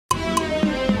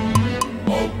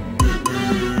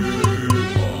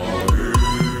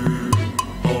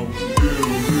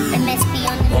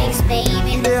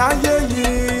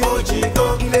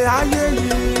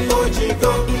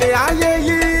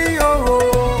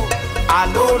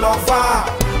àló lọ fà.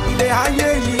 Ilé ayé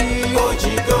yìí ó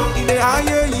jí gan. Ilé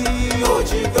ayé yìí ó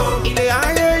jí gan. Ilé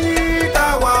ayé yìí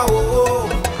táwa o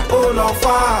ó lọ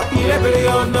fà. Ilé bèrè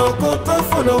ọ̀nà kó tó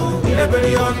fònà. Ilé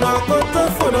bèrè ọ̀nà kó tó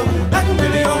fònà. Láti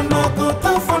bèrè ọ̀nà kó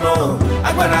tó fònà.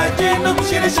 Agbára jẹ́ náà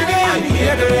ṣeréṣeré.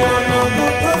 Ilé bèrè ọ̀nà kó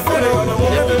tó fònà.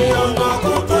 Ilé bèrè ọ̀nà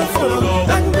kó tó fònà.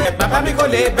 Bàbá mi kò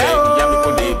lè bẹ́ o. Ìyá mi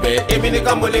kò lè bẹ́. Èmi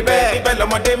nìkan mo lè bẹ́. Ibẹ̀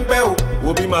lọmọdé ń bẹ́ o.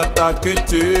 Wo bí máa ta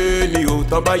kété ni ò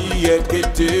tán bá yíyẹ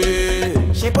kété.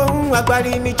 Ṣé bóun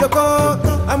agbárí ni jókòó,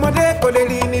 ọmọdé kò lè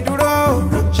rí ni dúró.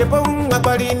 Ṣé bóun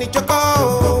agbárí ni jókòó,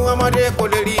 ọmọdé kò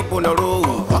lè rí ìbònàró.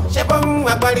 Ṣé bóun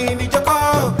agbárí ni jókòó,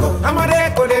 ọmọdé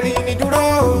kò lè rí ni dúró.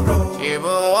 Ṣé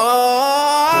bóun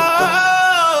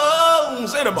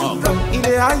sẹ́dọ̀bọ̀.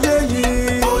 Ilé ayé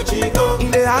yìí ó jí gan.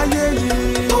 Ilé ayé yìí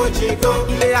ó jí gan.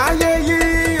 Ilé ayé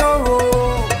yìí ó rò.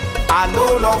 Àló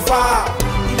lọ fà.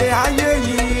 Ilé ayé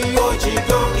yìí ó jí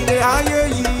gan. Ilé ayé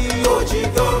yìí ó jí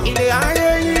gan. Ilé ayé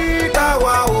yìí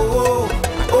táwa o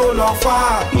ó lọ fà.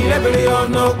 Ilé bèrè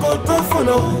ọ̀nà kó tó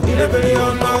fònà. Ilé bèrè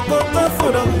ọ̀nà kó tó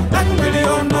fònà. Láti bèrè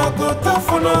ọ̀nà kó tó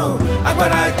fònà.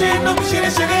 Agbára jẹ́ náà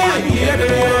ṣeréṣeré. Ilé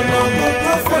bèrè ọ̀nà kó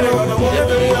tó fònà. Ilé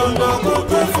bèrè ọ̀nà kó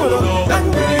tó fònà. Láti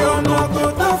bèrè ọ̀nà kó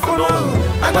tó fònà.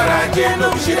 Agbára jẹ́ náà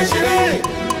ṣeréṣeré.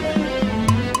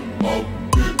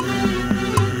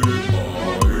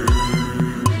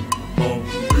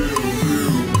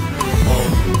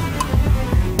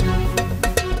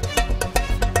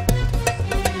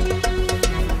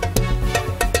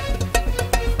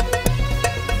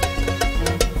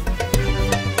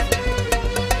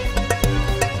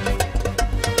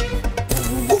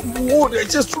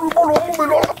 Ṣe sùúrù bọ́ lọ mú mi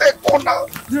lọ látẹ̀kọ́ náà.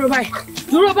 Dúró báyìí,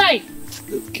 dúró báyìí.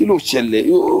 Kí ló ṣẹlẹ̀?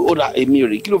 Ó dà èmi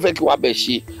rè kí ló fẹ́ kí wàá bẹ̀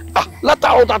ṣe?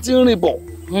 Látàárọ̀ ta ti ń rìn bọ̀.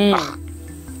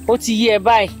 Ó ti yé ẹ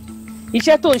báyìí.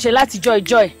 Iṣẹ́ tó ń ṣe látijọ́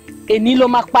ìjọ́ ẹ̀, èní ló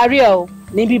máa parí ẹ̀ o,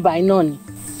 níbí báyìí náà ni.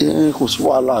 Kò sí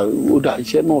wàhálà, ó dà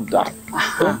iṣẹ́ náà dà.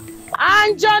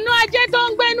 Àǹjọ̀nú ajé tó ń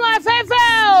gbénú afẹ́fẹ́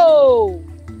o.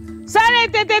 Sáré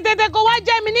tètè kó wá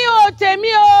jẹ́ mi ní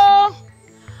òtèmi o.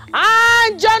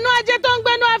 Àǹjọ̀nú ajé tó ń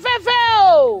gbénú afẹ́fẹ́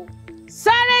o.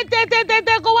 Sáré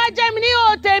tètè kó wá jẹ́ mi ní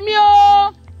òtèmi o.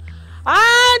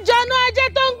 Àǹjọ̀nú ajé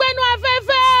tó ń gbénú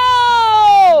afẹ́fẹ́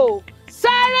o.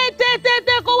 Sáré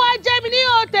tètè kó wá jẹ́ mi ní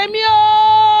òtèmi o.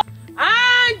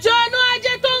 Àǹjọ̀nú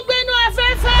ajé tó ń gbénú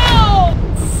afẹ́fẹ́ o.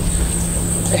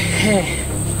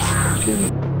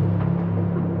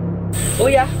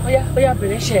 Óyá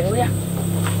bẹ̀rẹ̀ iṣẹ́ óyá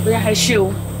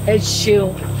ẹ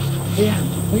ṣeun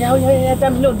óyá dá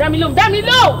mi lóhùn.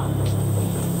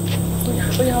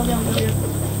 Óyá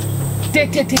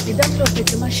tètè dá mi lóhùn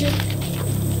tètè má ṣe.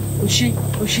 O ṣe.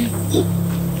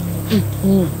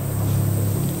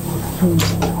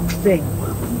 Bẹ́ẹ̀.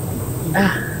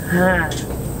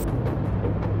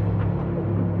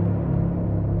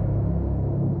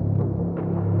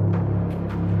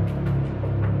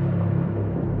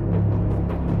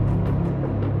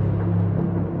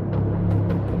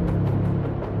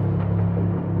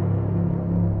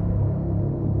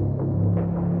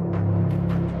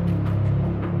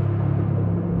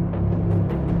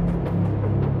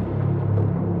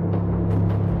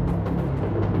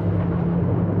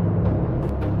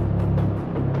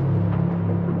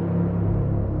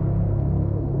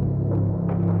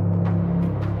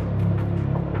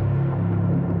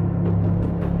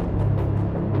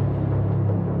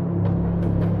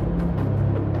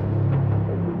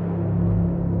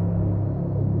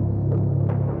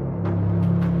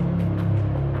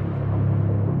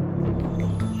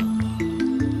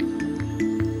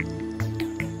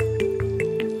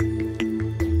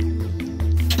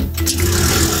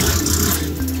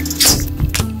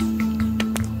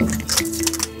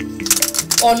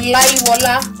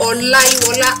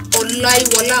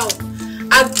 Ọláyíwọlá o.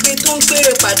 Agbe tó ń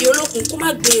gbére pàdé olókun kó má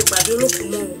gbére pàdé olókun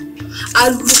mọ́ o.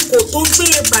 Àlùkò tó ń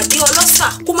gbére pàdé ọlọ́ṣà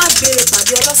kó má gbére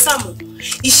pàdé ọlọ́ṣà mọ́.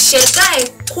 Ìṣẹ̀dá ẹ̀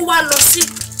kó wá lọ sí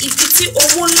ibi tí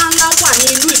owó ńláńlá wà ní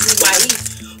ìlú wa yìí.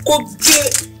 Kó gbé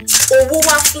owó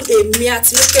wá fún èmi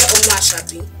àti Nìkẹ́ ọmọ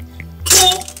Àṣàbí. Tó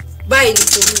báyìí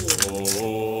nítorí wò.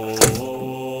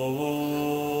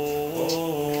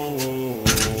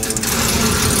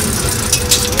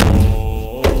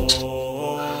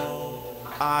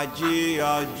 Ajé.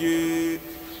 Ajé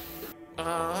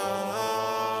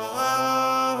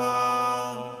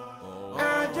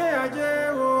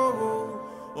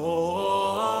o.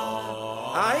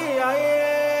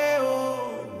 Ayé o.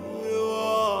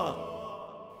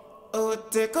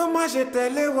 Òtè kó má ṣe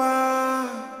tẹ̀lé wa.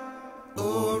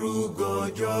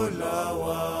 Orúgànjọ́ là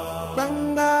wà.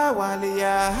 Gbangba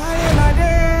wàlíyà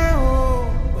ayéládé o.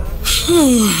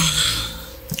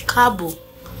 Káàbọ̀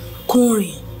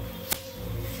kúnrin.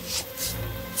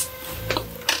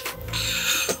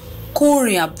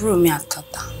 kórin àbúrò mi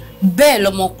àtàtà bẹ́ẹ̀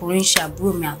lọmọkùnrin ṣe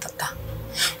àbúrò mi àtàtà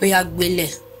ó yá gbélé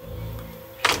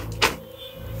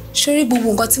sórí gbogbo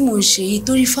nǹkan tí mò ń ṣe yìí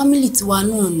torí fámìlì tiwa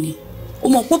náà ni ó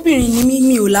mọ̀ póbìnrin ni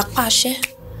mi ò lápá àṣẹ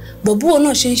bọ̀búwò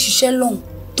náà ṣe ń ṣiṣẹ́ lọ́hùn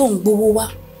tó ń gbowó wá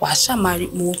wàá ṣàmárì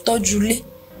mò ń tọ́jú ilé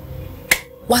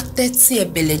wá tẹ́tí ẹ̀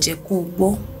bẹ̀lẹ̀jẹ̀ kó o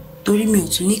gbọ́ torí mi ò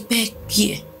tún ní pẹ́ kí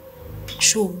ẹ̀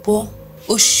ṣó o gbọ́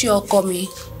ó ṣe ọkọ mi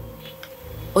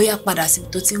ó yá padà síbi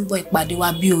tó ti ń bọ̀ ìpàdé wa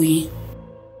bí oyin.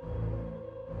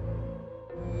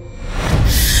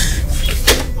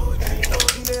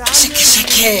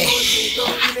 ṣẹ̀kẹ̀ṣẹ̀kẹ̀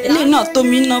eléyìí náà tó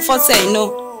mi ná fọ́tẹ̀ iná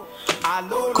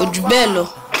kò jù bẹ́ẹ̀ lọ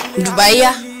Dubai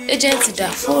yá agent dà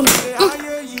fóònù.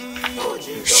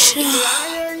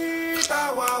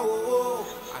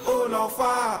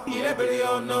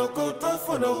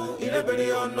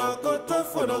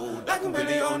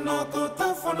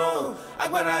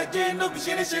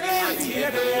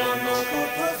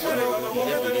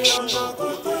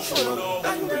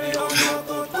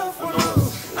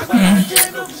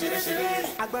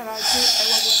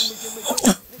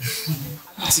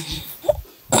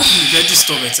 Ìfẹ́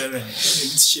disturb ẹ̀tẹ́ rẹ̀ ni,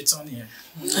 èmi ti ṣe tán nìyẹn.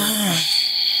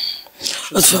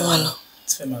 Ó ti fẹ́ máa lọ.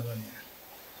 Ti fẹ́ máa lọ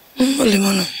nìyẹn. Ó lè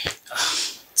mọ́nà.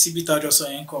 Tí bí tájọ́ sọ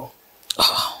yẹn kọ́.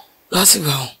 Láti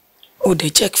gbà wọn, ó dé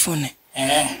check fún ẹ.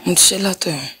 Mo ti ṣe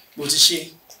látọ̀ ẹ̀. Mo ti ṣe.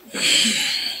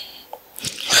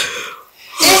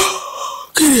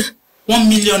 Kí ni? 1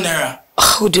 million naira.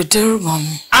 Ó dé dẹ́rù bá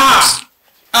mi.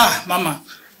 Mama.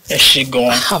 Ẹ ṣé gan.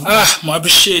 Mo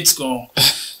appreciate gan.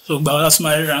 So gbà wọ́n láti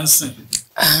máa rí ransom.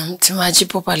 Tí máa jí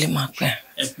pọ́pà lè máa pẹ́.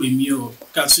 Ẹ pè mí o,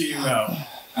 ká tún ìrà o.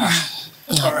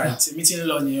 Alright, èmi ti ń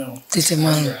lọ nìyẹn o. Tètè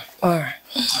máa lọ.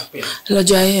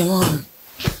 Lọ́jọ́ ayé ẹ̀ mọ́.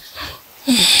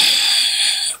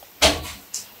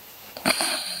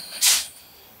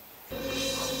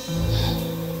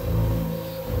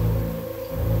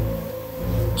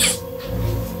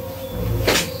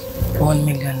 $1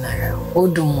 million. Ó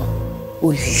dùn mọ́, ó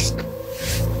lè.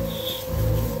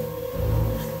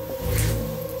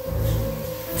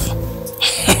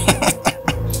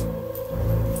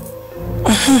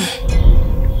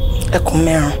 Ẹkùn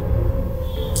mẹ́rin.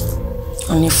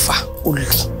 Onífà, ó lè.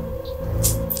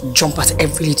 Jump at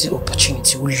every little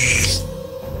opportunity, ó lè.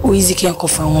 Ó easy kí n kọ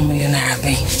fún $1 million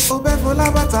bẹ́ẹ̀. Ó bẹ́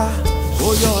fọlá bàtà, ó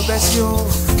yọ ọbẹ̀ sí o.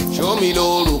 Ṣó mi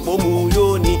lóru pó mu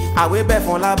yóò ní àwé bẹ́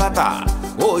fọlá bàtà,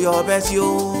 ó yọ ọbẹ̀ sí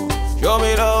o. Show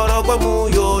me love, pó mu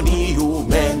yóò ní you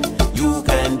man, you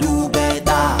can do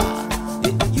better.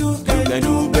 You can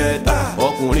do better.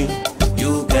 Ọkùnrin,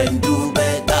 you can do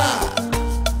better.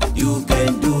 You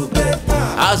can do better.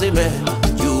 As a man,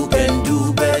 you can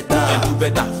do better. You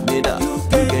can do better. You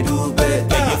can do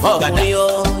better.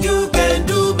 Ọkùnrin, you can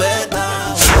do better.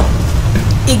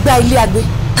 Ìgbà ilé agbe,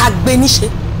 tagbe níṣe,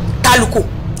 taluko,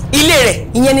 ilé rẹ̀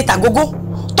ìyẹn ni tàgógó.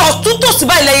 Tọ̀tún tòsì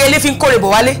báyìí lẹ́yẹ ilé fi ń kórè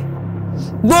bọ̀ wálé.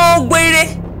 Gbogbo ire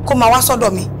kó máa wá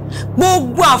sọ́dọ̀ mi.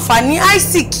 Gbogbo àǹfààní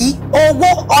àìsìkí, owó,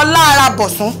 ọlá ara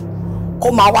Bọ̀sún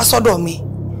kó máa wá sọ́dọ̀ mi.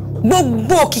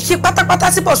 Gbogbo òkìkí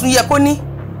pátápátá tí Bọ̀sún yẹ kó ní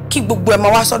kí gbogbo ẹ̀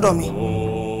máa wá sọ́dọ̀ mi.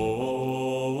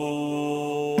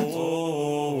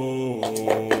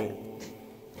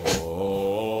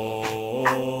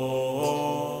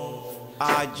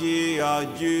 Ajé,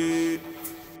 ajé.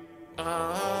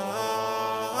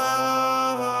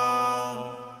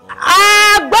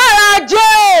 Agbára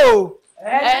jó!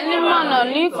 Ẹni mọ̀nà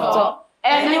nítọ́,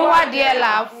 ẹni wádìí ẹ̀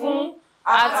là fún,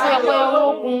 àti ọ̀pẹ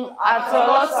olókun àti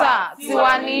ọlọ́sà tí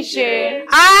wá ní ṣe.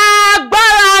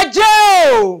 Agbára jó!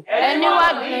 Ẹni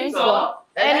wádìí nítọ́,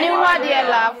 ẹni wádìí ẹ̀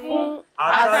là fún,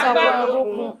 àti ọ̀pẹ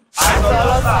olókun àti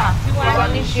ọlọ́sà tí wá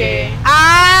ní ṣe.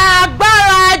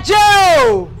 Agbára jó!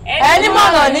 Ẹni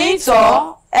mọ̀nà nítọ́,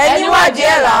 ẹni wádìí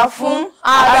ẹ̀ là fún,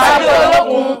 àti ọ̀pẹ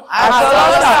olókun àti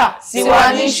ọlọ́sà tí wá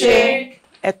ní ṣe.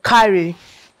 Ẹ káre.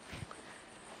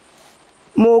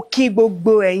 Mo kí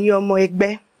gbogbo ẹ̀yin ọmọ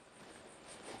ẹgbẹ́.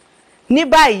 Ní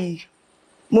báyìí,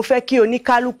 mo fẹ́ kí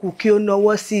oníkálùkù kí ó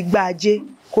nawọ́ sí igbá ajé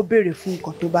kó béèrè fún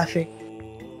nǹkan tó bá fẹ́.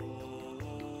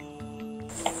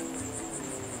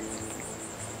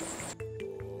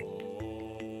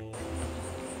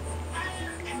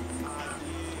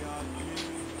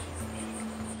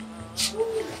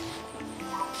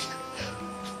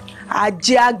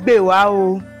 Ajé á gbè wá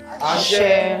o.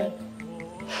 Àṣẹ.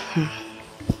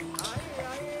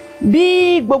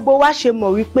 Bí gbogbo wa ṣe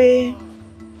mọ̀ wípé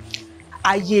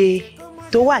ààyè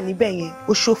tó wà níbẹ̀ yẹn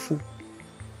ó ṣòfò.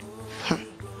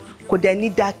 Kò dẹ̀ ní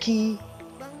dá kí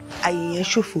ààyè yẹn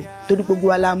ṣòfò torí gbogbo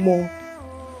wa la mọ̀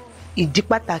ìdí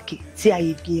pàtàkì tí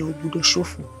ààyè yẹn ò gbọdọ̀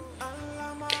ṣòfò.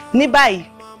 Ní báyìí,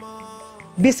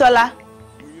 Bísọ́lá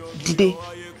dìde.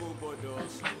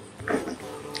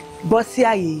 Bọ́ sí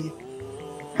ààyè yẹn.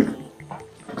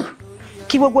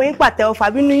 kí gbogbo yín pàtẹ́wọ́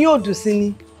fàbínú yóò dùn sí ni.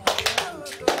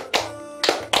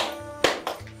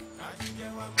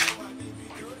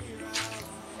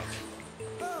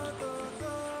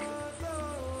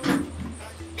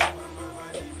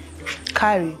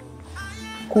 káre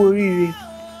kú oríire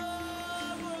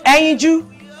ẹyinjú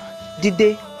dìde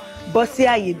bọ́ sí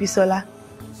ààyè Bísọ́lá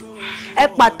ẹ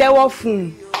pàtẹ́wọ́ fún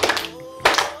un.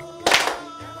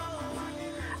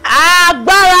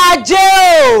 agbára ajé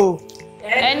o.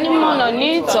 ẹni mọ̀nà ní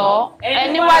ìtọ́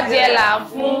ẹni wádìí ẹ̀ là ń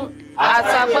fún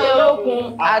àtàpẹ́ olókun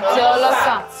àti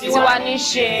ọlọ́sà tí wàá ní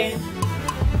ṣe.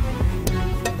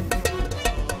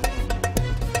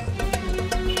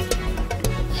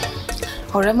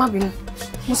 ọ̀rẹ́ má bínú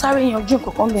mo sáré yanjú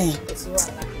nǹkan kan bẹ̀yẹn.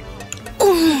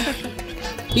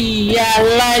 ìyá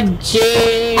alájẹ.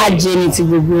 ajé ni ti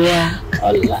gbogbo wa.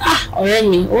 ọ̀rẹ́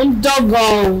mi ó ń dọ́gàn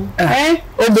o.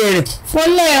 ó bẹ̀rẹ̀.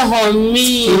 fọlẹ́ hàn mí.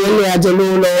 ìrẹ́lẹ̀ ajé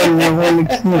lówó lọ́wọ́ ni wọ́n ní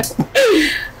kí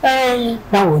n.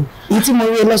 báwo ni èyí tí mo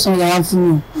rí lọ́sàn-án yàrá fún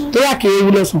mi tó yà kéré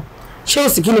rí lọ́sàn-án ṣé ò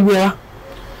sì kí ló bí wa.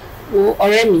 wo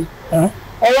ọ̀rẹ́ mi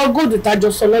ọ̀rọ̀ góòdù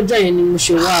tájọ sọ lọ́jọ́ yẹn ni mo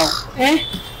ṣe wá o.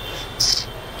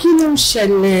 kí ló ń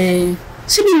ṣẹlẹ̀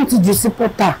síbi mo ti jù sí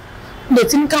pọ́tà lè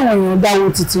tí ní káwọn èèyàn dáwó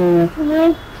títí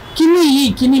wọn. kíní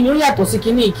yìí kíní mi ó yàtọ̀ sí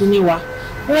kíní ìkíní wa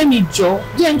ọ̀rẹ́ mi jọ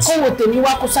jẹ́ ń kọ́wọ́ tèmi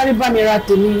wá kó sáré bá mi ra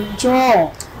tèmi jọ.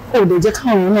 ó lè jẹ́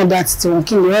káwọn èèyàn náà dá títí wọn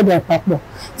kí n lè rọ́ọ̀dà papọ̀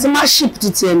tí má ship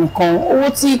títí ẹnìkan owó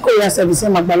tí courier service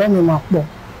máa gbà lọ́mọ máa pọ̀.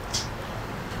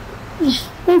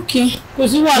 ok kò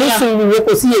sí wàhálà. nísìnyí ìwé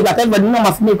kò sí iye ìgbà tẹ́gbẹ̀dì náà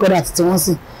máa fi mí ìkọ́dà títí wọ́n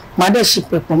sì máa dẹ̀ ship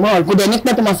pẹ̀pọ̀ máa wọ̀ kó dẹ̀ ní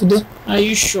pẹ́ tó máa fi dé. are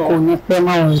you sure. kò ní pẹ́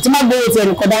máa wọ̀ tí má gbé owó ti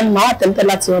ẹnìkan dání máa wà tẹ́lẹ̀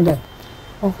láti ọ̀dà.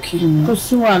 ok kò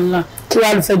sí wàhálà. kí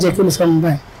wàá lọ fẹ́ jẹ kí ló sọ mi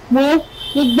báyìí.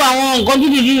 gbogbo àwọn nǹkan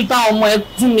dídì táwọn ọmọ ẹ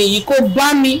fún mi yìí kó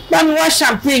bá mi wá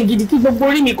champagne gidi kí gbogbo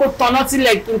orí mi kó tanná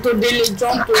sílẹ̀ kí n tó délé jọ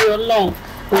nítorí Ọlọ́run.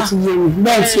 ó ti yé mi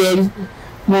bẹ́ẹ̀ ti ẹ rí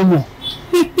mo mọ̀.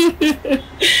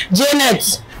 Janet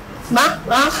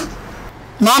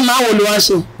máa wo ló wá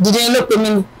ṣe dídé ló pe mí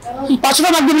ni pàṣẹ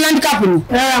fẹ́ máa gbé mi landicap ni.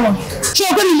 rárá mọ̀ ṣé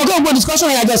o pé mi mọ̀ kí o gbọ́ discussion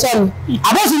yẹn àjọsọ ni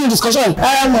àbọ̀ sí mi discussion yẹn.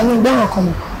 rárá mọ̀ mi gbọ́ràn kan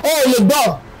mọ̀. o ò lè gbọ́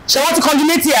ṣe wọ́n ti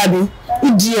condemnate àbí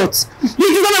idiot yìí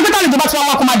kí gómìnà pété àlejò bá ti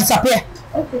wá kó máa disappear.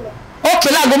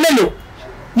 okay láago mélòó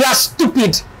you are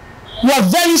stupid you are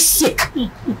very sick.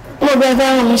 mo bẹ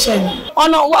fẹ́ràn mi ṣe ni.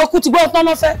 ọ̀nà ọkùn ti gbọ́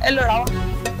tọ́nà fẹ́ ẹ lọ ra wa.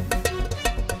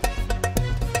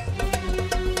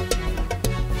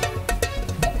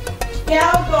 Yeah,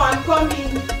 I'll go. I'm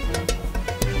coming.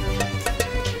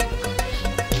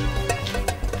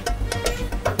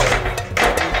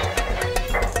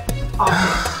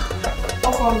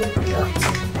 I'll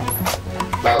come.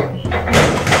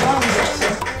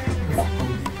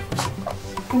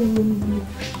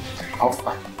 How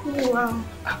far? Wow.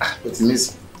 What you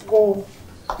miss? Go.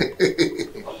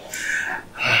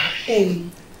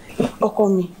 Ọkọ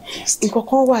mi, nǹkan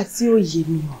kan wà tí ó yé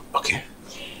mi o. Okay.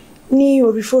 Ní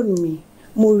orí fóònù mi,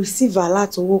 mo receive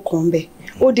alert owó kan bẹ́ẹ̀.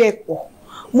 Ó dẹ̀ pọ̀.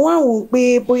 Mo wá wò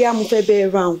pé bóyá mo fẹ́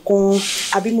bẹ́ẹ̀ ra nǹkan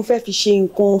àbí mo fẹ́ fi ṣe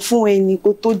nǹkan fún ẹni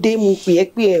kó tó dé mo pè é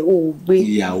pé ẹ ò gbé.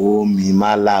 Ìyàwó mi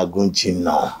máa láàgùn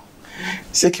jìnnà.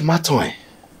 Ṣé kí n má tàn ẹ́?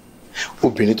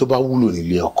 Obìnrin tó bá wúlò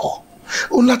nílé ọkọ,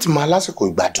 ó láti máa lásìkò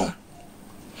ìgbádùn.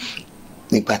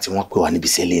 Nígbà tí wọ́n pè wá níbi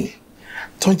iṣẹ́ lẹ́ni,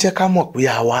 tó ń jẹ́ ká mọ̀ pé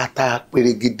àwa tá a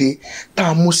pèrègede, tá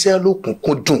a múṣẹ́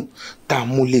lókùnkúndùn, tá a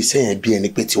mú iléeṣẹ́ yẹn bí ẹni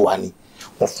pé tiwa ni,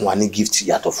 wọ́n fún wa ní gift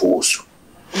yàtọ̀ fowó oṣù.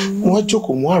 Wọ́n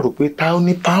jókòó wọ́n á rò pé ta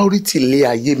ní priority lé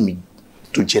ayé mi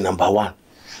tó jẹ́ number 1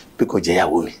 pé kò jẹ́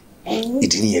ìyàwó mi.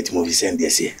 Ìdí nìyẹn tí mo fi send ẹ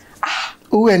sí ẹ.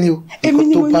 Owó ẹni o,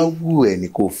 nǹkan tó bá wù ẹ ni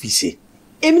kò fi ṣe.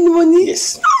 Èmi ni mo ní.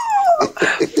 Yes.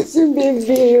 Sí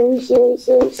bèbè o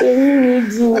ṣe mímí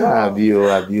dùn wá. Àbí o.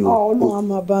 Ọlọ́run á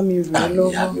máa bá mi rò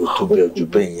lọ́wọ́. Àmì ò tó bẹ́ẹ̀ ojú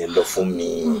bẹ́ẹ̀ yẹn lọ fún mi.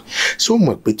 Ṣé o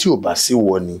mọ̀ pé tí ò bá sí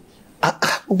wọ ni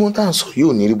gbogbo tá à ń sọ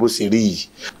yóò ní rí bó ṣe rí yìí.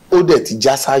 Ó dẹ̀ ti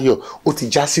já sáyọ̀, ó ti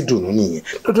já sí dùnú nìyẹn.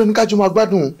 Dandan ní kájọ máa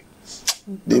gbádùn.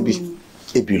 Bébì,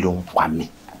 ebi ló ń pa mí.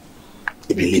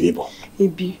 Ebi lé mi bọ̀.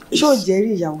 Ebi, ṣé o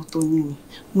jẹ́rìí ìyàwó tó ní ni?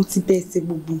 Mo ti bẹ́ẹ̀ ṣe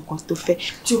gbogbo nǹkan tó fẹ́.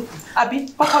 Àbí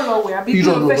kọ́kọ́ lọ wẹ̀ àbí kí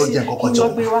ló fẹ́ ṣe kí lọ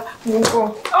gbé wá. Mo ń bọ̀.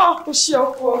 Ó ṣe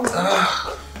ọkọ mi.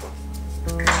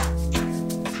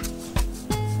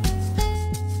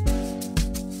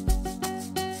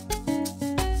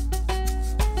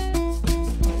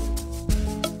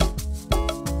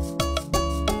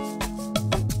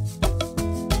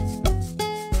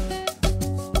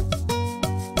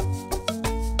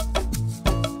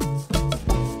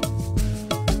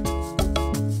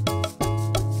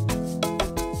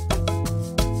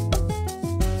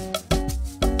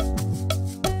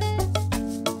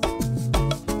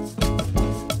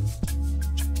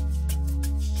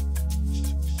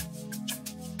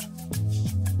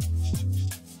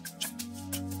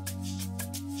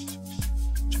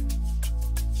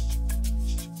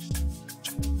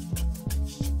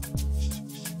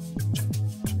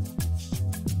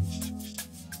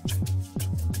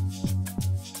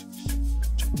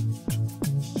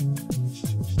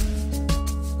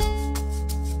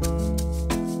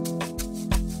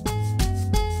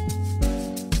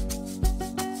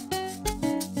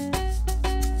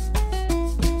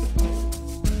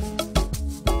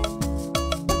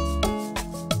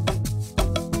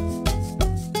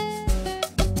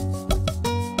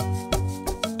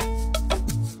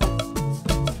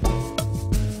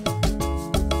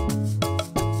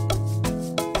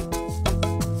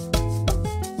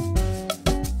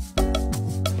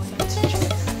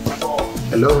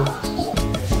 Hello.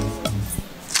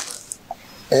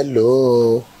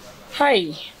 Hello.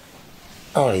 Hi.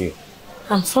 How are you?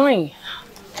 I'm fine.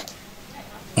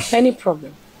 Any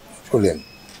problem? Problem.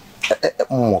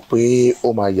 Mo mọ̀ pé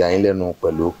ó máa yà yín lẹ́nu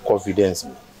pẹ̀lú confidence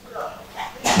mi.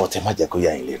 But ẹ má jẹ́ kó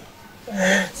yà yín lẹ́nu.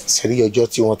 Ṣé rí ọjọ́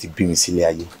tí wọ́n ti bí mi sílé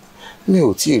ayé? Mi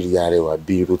ò tí ì rí arẹwà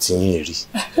bí irú tí yín rí.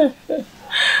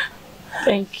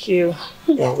 Thank you.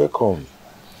 You're welcome.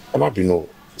 Ẹ má bínú.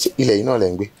 Ilẹ̀ yìí náà lẹ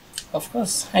ń gbé? Of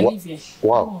course, I live here.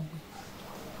 Wow.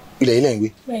 Ilẹ̀ yìí lẹ ń gbé?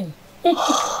 When?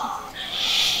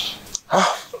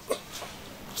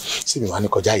 Sí mi wá ní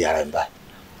kọjá yàrá ń báyìí.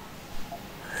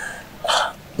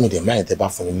 Mi dẹ̀ máa ń tẹ́ bá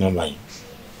fún mi nọ́mbà yìí.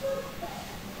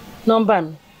 Number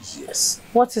me? Yes.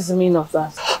 What is the meaning of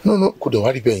that? No, kò dẹ̀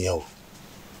wá rí bẹ́ẹ̀ yẹn o.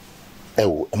 Ẹ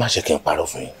wò, ẹ má ṣe kí n parọ́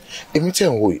fún yín. Èmi tí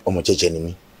ẹ̀ ń wò yìí, ọmọ jẹ́jẹ́ ni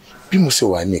mí. Bí mo ṣe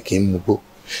wà ní kí n mu gbó,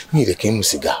 mi rẹ̀ kí n mu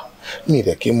sìgá, mi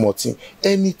rẹ̀ kí n mọtí.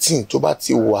 Anything tó bá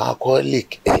ti wà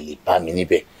alcoholic, ẹ lè bá mi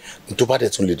níbẹ̀. Ní tó bá dẹ̀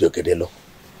tún lè di ọ̀gẹ̀dẹ̀ lọ,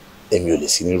 èmi ò lè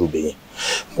sí nírú bẹ́ẹ̀ yẹn.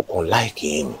 Mo kàn láìkì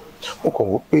yẹn ni. Mo kàn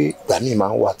wò pé ìgbà míì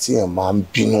máa ń wà tí èèyàn máa ń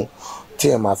bínú, tí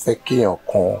èèyàn máa fẹ́ kí èèyàn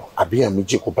kan àbí èèyàn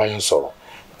méjì kó bá yàn sọ̀rọ̀.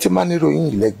 Tí máa nírò yín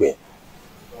yìí lẹ́gbẹ̀ẹ́,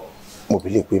 mo bí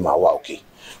lè pé màá wà òkè.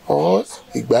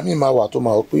 Ìgbà míì máa wà tó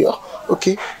máa wò pé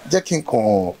ok, jẹ́ kí n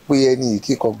kàn pé ẹni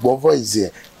kí n kàn gbọ́ voice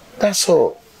ẹ̀. That's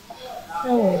all.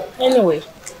 Anyway,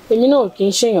 èmi náà kì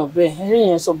í ṣèyàn bẹ́ẹ̀, ẹ̀rí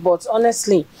yẹn so but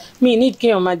honestly, me need kí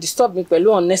èèyàn máa disturb me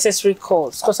pẹ̀lú unnecessary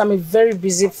calls because I'm a very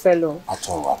busy fellow. At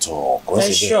all. Are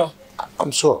you sure?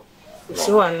 I'm sure.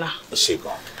 Sí wàhálà. Ṣé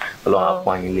gan. Ọlọ́run á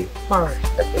pọ́n yín lé. All right.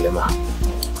 Ẹ pẹ̀lẹ́ máa.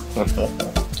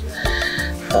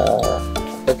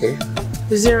 Okay.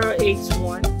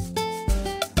 081.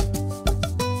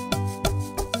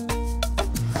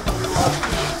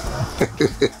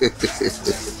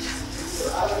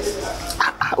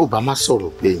 Ó bá má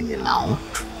sọ̀rọ̀ pé ìyẹn làwọn.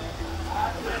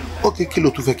 Okay, kí ló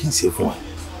tún fẹ́ kí n ṣe fún ẹ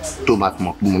tó máa fi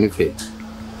mọ̀ pé mo nífẹ̀ẹ́.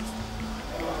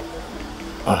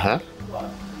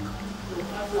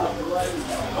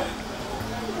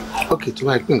 Okay, tó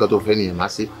bá yẹ pé nǹkan tó fẹ́ nìyẹn máa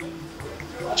ṣe.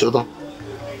 Ṣé ó tán?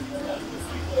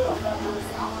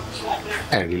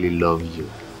 I really love you.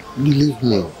 Believe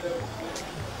me.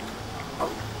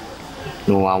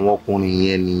 No, àwọn ọkùnrin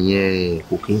yẹn nìyẹn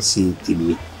kò kí ń ṣe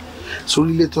tèmi.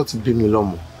 Sórí ilé tó ti bí mi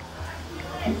lọ́mọ.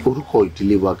 Orúkọ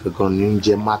ìdílé wa gangan ni ó ń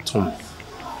jẹ́ Mátọ̀mí.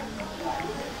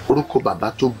 Orúkọ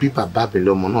bàbá tó bí bàbá mi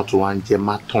lọ́mọ náà tó wá ń jẹ́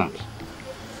Mátọ̀mí.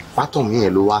 Mátọ̀mí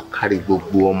yẹn ló wá kárí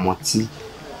gbogbo ọmọ tí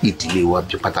ìdílé wa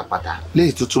bí pátápátá.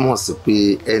 Léyìí tó túmọ̀ sí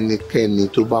pé ẹnikẹ́ni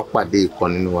tó bá pàdé ìkan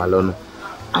nínú wa lọ́nà,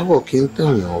 àwọ̀ kì í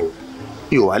tẹ̀yàn o.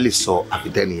 Yóò wá lè sọ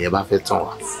àfitẹ́ni yẹn bá fẹ́ tàn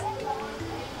wá.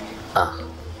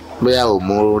 Bóyá o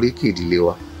mọ oríkì ìdílé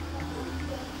wa.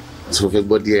 Tí o fẹ́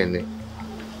gbọ́ díẹ̀ ni.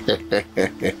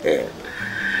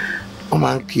 Wọ́n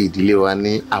máa ń kí ìdílé wa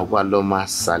ní àwa ló máa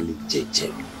ṣàlè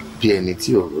jẹ̀jẹ̀ bí ẹni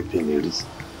tí ò róbìnrin rí.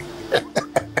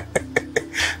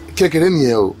 Kékeré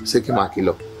nìyẹn o, ṣé kí n máa kí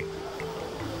lọ?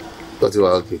 Ó ti wà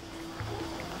okay.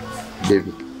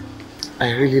 Baby,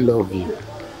 I really love you.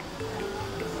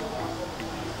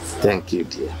 Thank you,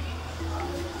 dear.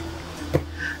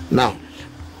 Now,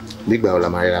 big bowl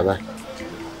of my rabbi.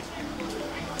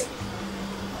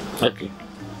 Okay.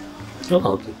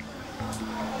 Okay.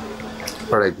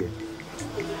 All right, dear.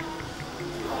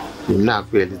 You're not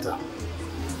quite a little.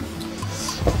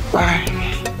 Bye.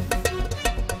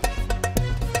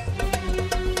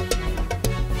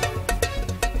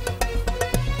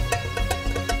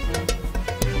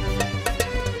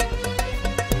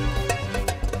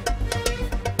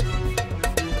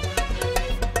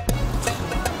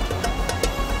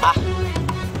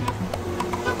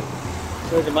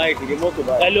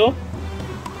 Hello?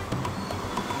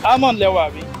 Amon lẹ́wà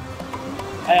bí?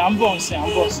 À ń bọ̀ ǹsìn,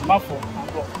 má fọ̀, à ń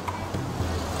bọ̀.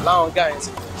 Láwọn ọ̀gá yẹn ti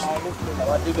àwọn olókùnrin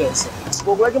làwọn débẹ̀ ẹ̀sìn.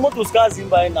 Gbogbo ẹgbẹ́ mọ́tò scars ń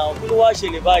báyìí náà, kí ló wá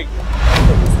ṣẹlẹ̀ báyìí?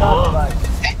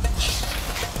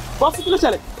 Bọ́sù kí ló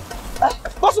ṣẹlẹ̀?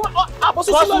 Bọ́sù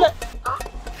kí ló lẹ̀?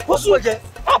 Bọ́sù jẹ́?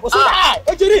 Bọ́sù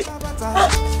ejiri.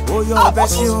 Ó yọ ọbẹ̀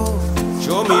sí o,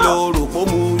 ṣómi lóru kó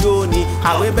mu yóò ní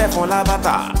àwé bẹ̀ fún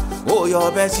lábàtà. Ó yọ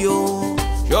ọbẹ̀ sí o,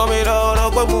 ṣómi lóru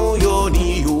kó mu yóò ní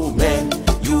you men,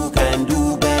 you can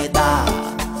do better.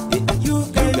 You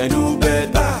can do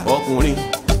better. Ọkùnrin,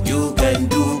 you can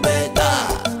do better.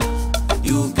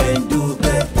 You can do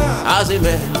better. As a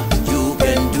man, you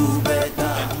can do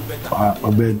better.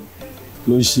 Ọ̀gbẹ́ni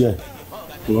ló ń ṣe ẹ̀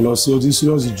kò lọ sí ọtí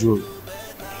serious ju o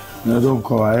ní ọjọ́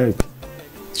nǹkan ahead.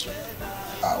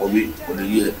 Òbí kò lè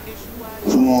yẹ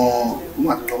fún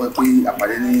wọn àti lọ́wọ́ pé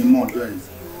àpàdé ní mọ́ọ̀dọ́ ẹ̀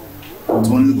tí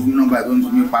wọ́n ní gómìnà nọ́mbà ẹ̀ tó ń fi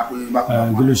mí pa pé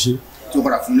bákan kí ló ṣe. tí ó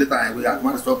padà fún lẹ́tà ẹ̀ pé àtúmọ̀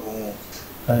àti stọ́ọ̀pù wọn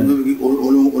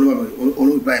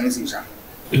olóògbé báyìí ní sì ń ṣá.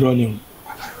 irọ́ ni o.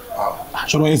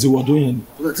 Ṣọ́nà yẹn ti wọ̀ tó yẹn ni.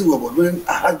 Ó ti wọ̀ bọ̀ lórí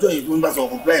àjọ yìí tó ń bá sọ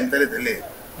complain tẹ́lẹ̀tẹ́lẹ̀.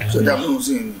 Ṣọjá fún un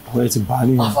sí ni. Ọ̀rẹ́ ti bá a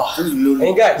níyẹn.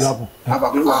 Hey guys,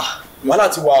 wàhálà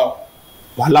ti wà o.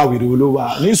 Wàhálà wèrè wo ló wà?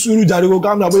 Ní sùúrù jàre kó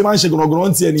kámúnà bóyá máa ń ṣe gànàgànà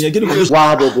ń tiẹ̀ nìyẹn. Kí ni kò tó?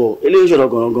 Wá bọ̀bọ̀, eléyìí ṣọ̀rọ̀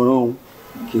gànàgànà òun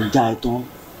kì í já ẹ tán,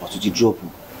 ọ̀tún ti drop.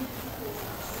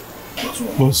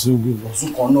 Bọ̀sùn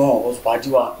kan náà, ọ̀sùn pàdé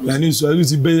wa. Ẹni sọ ẹni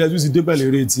ti bẹ́ẹ̀ ẹni ti dé pẹ̀lú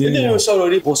eré tiẹ̀ Ilé nìyẹn. ìwé sọ̀rọ̀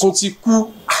rẹ̀ Bọ̀sùn ti kú.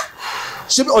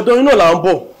 Ṣé ọ̀dọ̀ yín náà là ń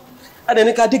bọ̀?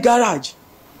 Adẹ̀ni ká dé garage,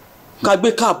 ká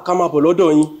gbé cab ká máa bọ̀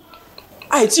lọ́dọ̀ yín.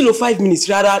 Àìtí lo 5 minutes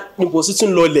rárá ni Bọ̀sùn ti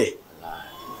ń lọlẹ̀.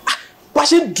 Bá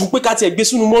ṣe dùn pé ká tiẹ̀ gbé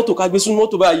sínú mọ́tò ká gbé sínú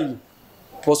mọ́tò báyìí.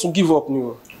 Bọ̀sùn give up ni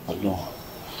o.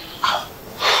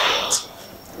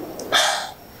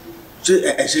 Ṣé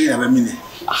ẹ ṣe ìrìnàbẹ́ mi ni?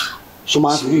 Ṣé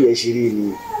máa ń fi rí ẹ̀ ṣeré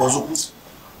ni?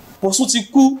 Bọ̀sùn ti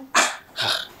kú.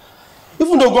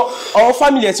 Even though gan àwọn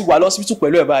family ẹ̀ ti wà lọ́sibítù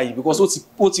pẹ̀lú ẹ̀ báyìí because ó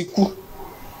ti kú.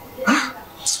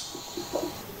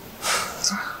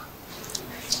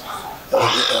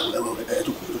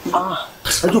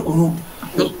 Ẹ jókòó nù.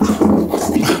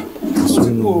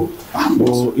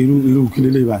 Irú kí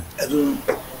lélẹ̀ báyìí.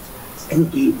 Ẹni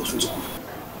pé Bọ̀sùn ti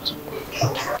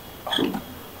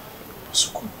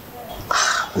kú.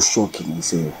 Ó ṣọ́ọ̀kì ní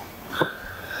ìfẹ́ rẹ̀.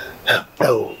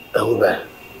 Ẹ wo bẹ́ẹ̀,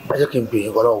 ẹ jẹ́ kí n bèèrè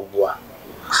nǹkan lọ́wọ́ gbogbo wa.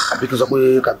 Àbí kí n sọ pé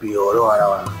ká bèèrè ọ̀rọ̀ ara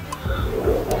wa.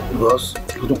 Because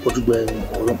kí tó kojú gbẹ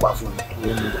òun ló ń pa fún mi.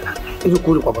 Ibi kò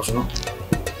lè pa Bọ̀sùn náà.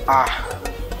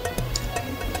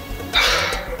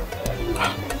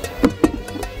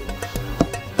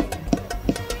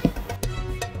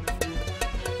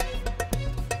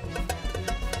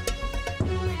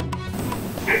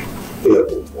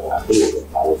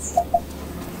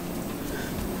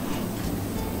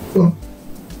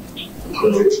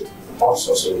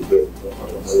 Also, so we get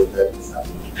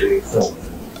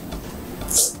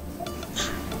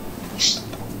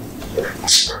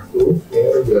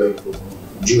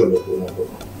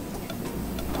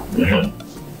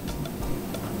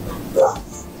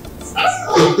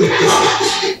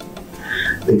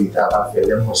Maybe that I feel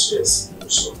them stress,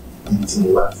 so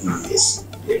anything about yes,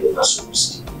 they don't have to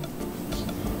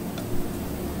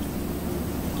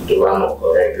the one of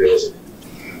correct reason.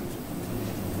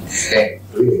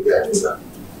 Really good that.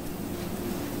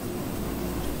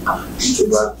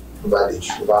 To buy the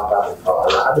power.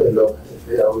 I don't know if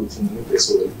they are waiting in the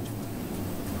so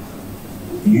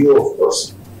you of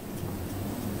course.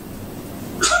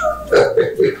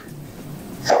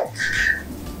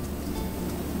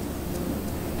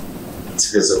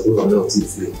 There's a good amount of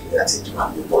feeling that it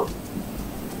might be born.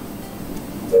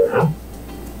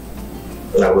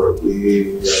 I will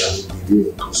be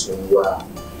doing something well.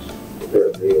 The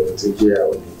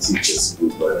teachers who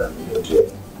were in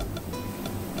the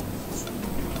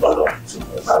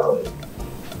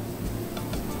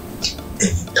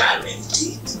anytime, any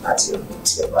date, not even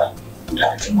whatever, would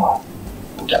have come out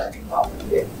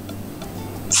there.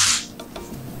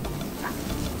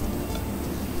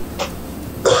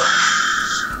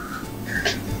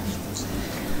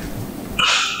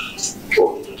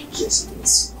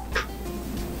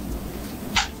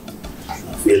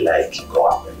 I feel like you go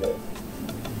up and then.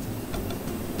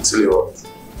 Tell you what.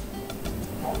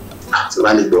 So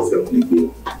I need to go for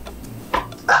me.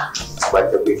 But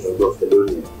the big can go for the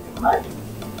mind.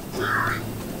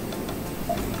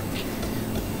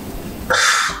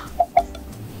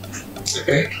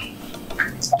 Okay.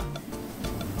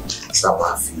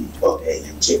 Someone feel okay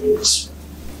and generous.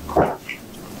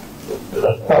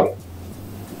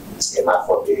 It's enough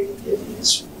for being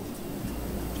generous.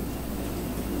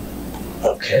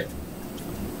 Okay.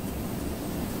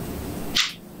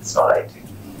 It's alright.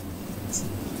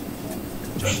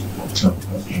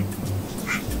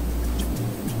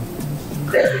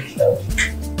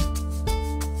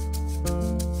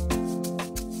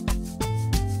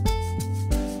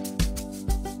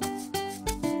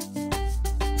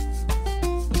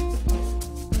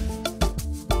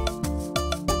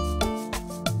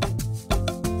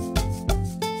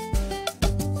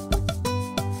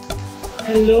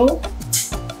 Hello?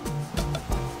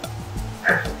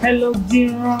 Hello,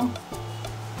 Dìran.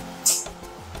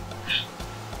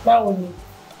 Báwo ni?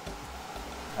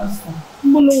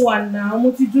 Níbo ló wà náà? Mo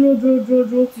ti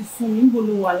dúró ti sùn mí. Níbo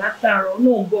ló wà látàárọ̀?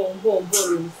 Náà ń bọ̀ ló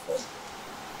ń sọ.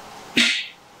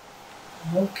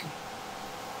 Okay.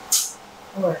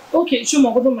 Alright. Okay, ṣé o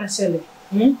mọ̀ kó tó máa ṣẹlẹ̀?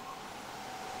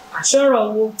 Àṣọ́rọ̀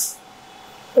owó.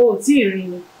 O ò tí ì rí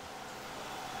ni.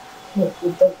 Mo kò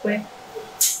tọpẹ́.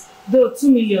 Though 2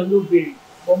 million ló béèrè,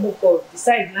 but mo kò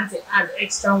decide láti add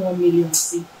extra 1 million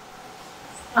sí.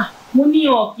 Mo ní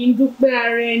ọ̀kí ń dúpẹ́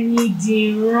ara ẹni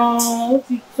Dìran, ó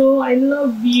ti tó, I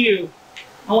love you.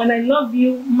 And when I love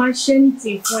you, máa ṣe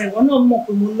anything fún ẹ. Ìwọ náà mọ̀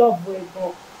pé mo love ẹ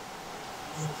gan.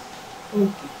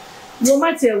 Okay. No má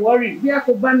tiẹ̀ worry. Bí a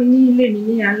kò bá mi ní ilé mi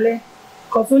ní alẹ́.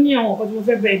 Kò tún ní àwọn nǹkan tí mo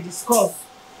fẹ́ bẹ̀ discuss.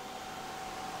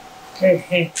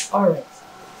 All right.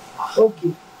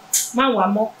 Okay. Má wá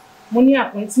mọ́. Mo ní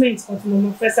appointment kan tí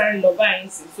mo fẹ́ sáré lọ báyìí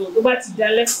sí. So tó bá ti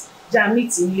dalẹ́, já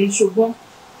meet ilé ṣùgbọ́n.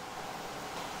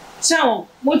 Ṣáwọn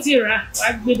mo ti rà wá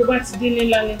gbé tó bá ti délé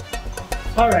lálẹ́.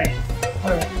 All right.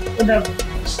 Ó dàbọ̀.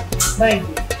 Bye.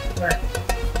 Bye.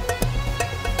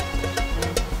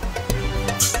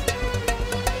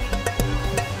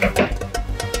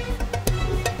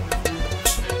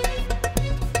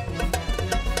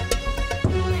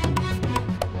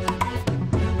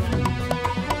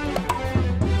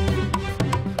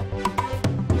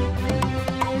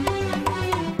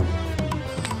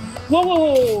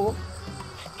 Whoa.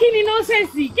 Kí ni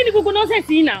nonsense? Kí ni gbogbo nonsense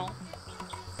yìí now?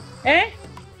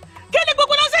 Kí ni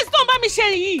gbogbo nonsense tó ń bá mi ṣe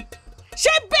yìí?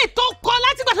 Ṣé bẹ́ẹ̀ tó kọ́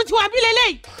láti gbà tó ti wà bí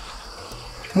lélẹ́yìí?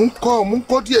 Mo ń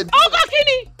kọ́ díẹ̀. Ọkọ kí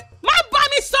ni? Má bá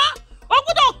mi sọ. O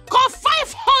gbọ́dọ̀ kọ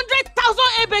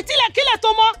 500,000 ebè tílẹ̀kílẹ̀ tó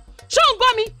mọ́. Ṣé o ń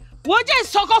gbọ́ mi? Wò ó jẹ́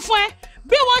ìsọkọ fún ẹ.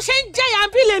 Bí wọ́n ṣe ń jẹ̀yà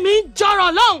bí lèmi ń jọrọ̀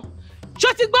lọ́hùn. Ṣé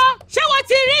o ti gbọ́? Ṣé wọ́n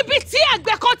ti rí ibi tí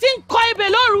àgbẹ̀ kan ti ń kọ ebè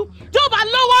lóru? Tó bá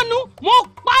lọ́wọ́ nú, mo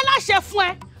pa á láṣẹ fún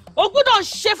ẹ. O gbọ́dọ̀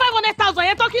ṣe 500,000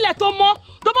 yẹn tó kílẹ̀ tó mọ́.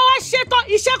 Tó bá wá ṣe tán,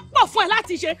 iṣẹ́ pọ̀ fún ẹ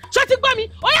láti ṣe. Ṣé o ti gbọ́ mi?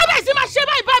 Ó yá bẹ́ẹ̀ sí máa ṣe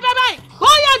báyìí. Ó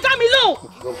yá dá mi lóhùn.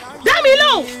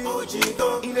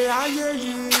 Ilé ayé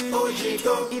yìí.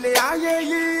 Ilé ayé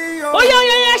yìí. Ó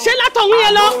yá ṣe látọ̀hún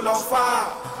yẹn lọ.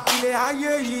 Ilé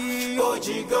ayé yìí.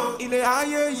 Ilé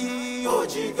ayé yìí.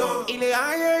 Ilé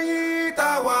ayé yìí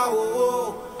tá wà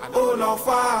o. Ó lọ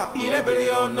fà. Ilé bèrè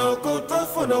ọ̀nà kó tó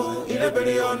fònà. Ilé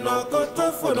bèrè ọ̀nà kó tó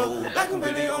fònà.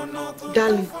 Lákùnbèrè ọ̀nà kó tó fònà.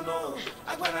 Darling,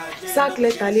 sack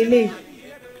letter lélẹ́yìí.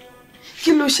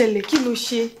 Kí ló ṣẹlẹ̀?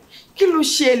 Kí ló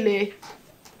ṣẹlẹ̀?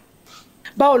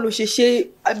 Báwo ló ṣe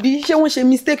àbí ṣé wọ́n ṣe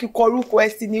mistake kọ orúkọ ẹ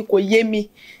sí ni kò yé mi.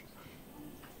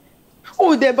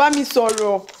 Ó dẹ̀ bá mi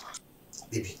sọ̀rọ̀.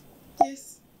 Baby. Yes.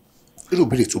 Irú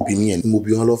ìbéèrè tó bí mi yẹn ni mo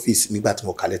bí wọn lọ́fíìsì nígbà tí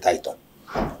mo ka lẹ́tà ìtàn.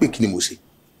 Pé kí ni mo ṣe?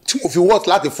 Tí mo fi wọ́ọ̀tì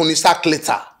láti fún ní sack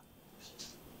letter.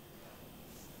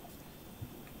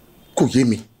 Kò yé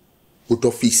mi. Ó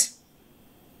dọ́fíìsì.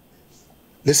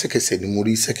 Lẹ́sẹ̀kẹsẹ̀ ni mo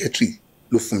rí secretary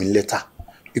ló fún mi lẹ́tà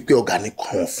wípé ọ̀gá ní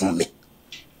kàn fún mi.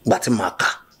 Ìgbà tí màá kà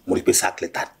mo rí pé sack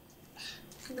letter.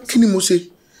 Kí ni mo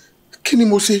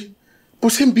ṣe? Bó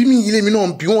ṣe ń bí mi ilé mi náà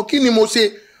ń bí wọn. Kí ni mo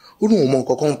ṣe? Ó ní òun mọ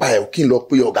nǹkan kan pa ẹ̀ kí n lọ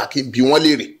pé ọ̀gá kí n bí wọ́n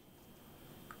léèrè.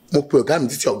 Mo pe ọ̀gá mi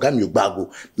títí ọ̀gá mi ò gba aago.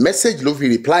 Message ló fi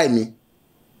reply mi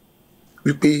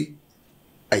wípé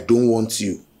I don't want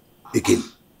you again.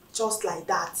 Just like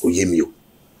that. Ó yé mi o.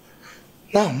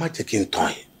 Náà má jẹ́ kí n tàn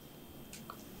ẹ́.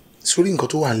 Sórí nǹkan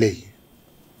tó wà nílẹ̀ yìí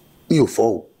mi ò fọ́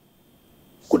o.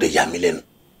 Kò dẹ̀ yà mí lẹ́nu.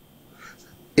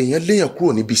 Èèyàn léèyàn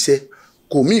kúrò níbi iṣẹ́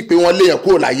kò mí pé wọ́n léèyàn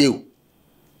kúrò láyé o.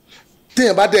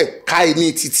 Téèyàn bá dẹ̀ ká ẹ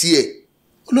ní títí ẹ̀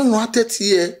Ọlọ́run á tẹ́tí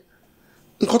ẹ.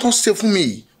 Nǹkan tó ń ṣe fún mi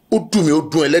yìí ó dùn mí ó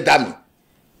dùn ẹlẹ́dàá mi.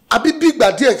 Àbí bí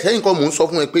ìgbà díẹ̀ sẹ́yìn kan mò ń sọ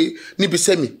fún ẹ pé níbi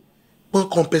iṣẹ́ mi wọ́n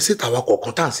compensate àwa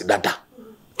kọ̀ọ̀kan tá à ń ṣe dáadáa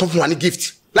tó fún wa ní gift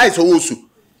láì sanwó oṣù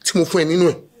tí mo fún ẹ nínú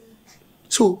ẹ̀.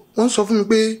 So wọ́n sọ fún mi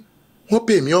pé wọ́n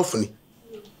pay me off ni.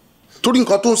 Torí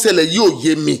nǹkan tó ń ṣẹlẹ̀ yìí ò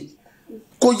yé mi.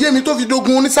 Kò yé mi tó fi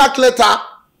dógun ní sack letter.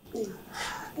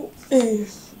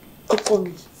 Ọkọ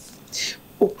mi,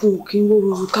 òkun òkè ń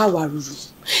rúru káwà rúru.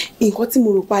 Nǹkan tí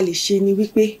mo rò pa lè ṣe ni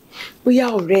wípé bóyá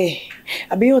ọ̀rẹ́ ẹ̀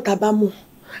àbíyàn tá bá mọ̀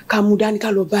ká mú dání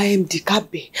ká lọ bá MD ká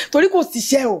bẹ̀. Torí kò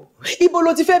síṣẹ́ o. Ibo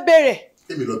ló ti fẹ́ bẹ̀rẹ̀?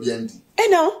 Èmi lọ bí MD. Ẹ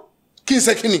náà. Kí n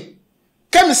ṣe kí ni?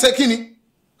 Kẹ́mi ṣe kí ni?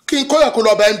 Kí n kọ́yọ̀ kó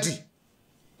lọ bá MD.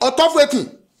 Ọ̀tọ́ fún ẹkùn.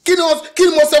 Kí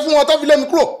ni mo ṣe fún wọn tó fi lé mi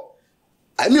kúrò?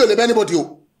 Àmì ò lè bẹ́ anybody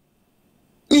o.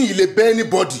 Mi ì lè bẹ́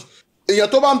anybody. Èèyàn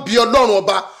tó bá ń bi Ọlọ́run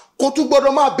ọba kó tún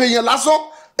gbọ́dọ̀ máa bẹ èèyàn lásán.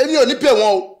 Èmi ò ní bẹ̀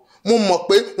wọ́n o. Mo mọ̀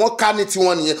pé wọ́n ká ní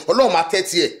tiwọn nìyẹn. Ọlọ́run máa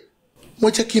tẹ́tí ẹ̀.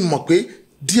 Wọ́n jẹ́ kí n mọ̀ pé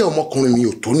díẹ̀ ọmọkùnrin mi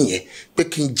ò tó nìyẹn. Pé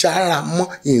kí n jára mọ́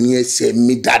ìrìn ẹsẹ̀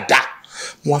mi dáadáa.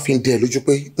 Wọ́n á fi ń dẹ́ ẹ lójú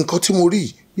pé nǹkan tí mo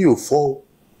rí mi ò fọ́ o.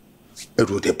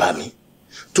 Ẹ̀rù ò dẹ̀ bà mí.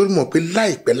 Torí mọ̀ pé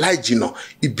láìpẹ́ láì jìnà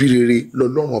ibi rere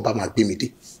lọ́lọ́run ọba máa gbé mi dé.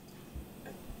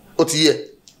 Ó ti yẹ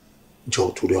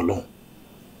jọ̀ọ́ torí Ọlọ́run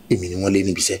èmi ni wọ́n lé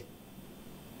níbi iṣẹ́.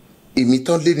 Èmi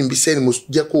tán lé níbi iṣẹ́ ni mo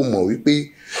jẹ́ kó mọ̀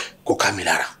wípé kò ká mi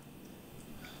lára.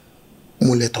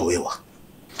 Mo lẹ́tọ̀ọ́ wá.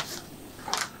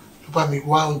 Ló bá mi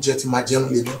wá oúnjẹ tí máa jẹun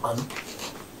lè nípa mi.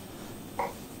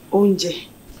 Oúnjẹ.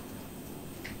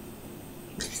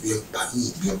 Bí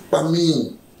ń pa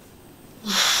mí.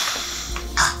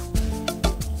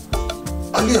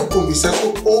 Wọ́n lé ẹ̀kọ́ mi sẹ́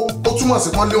ó túmọ̀ sí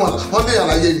wọ́n lé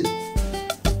àlàyé ni.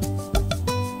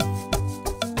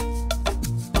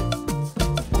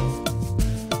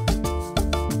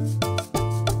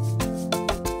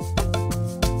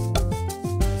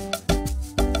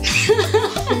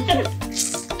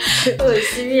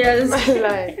 serious.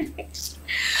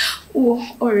 Wo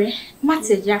ọ̀rẹ́, má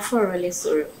tẹ̀ já fọ̀rọ̀ lẹ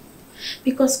sọ̀rọ̀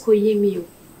because kò yé mi o.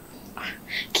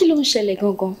 Kí ló ń ṣẹlẹ̀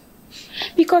gangan?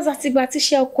 Because àtìgbà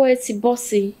tíṣẹ́ ọkọ ẹ ti bọ́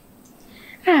sí,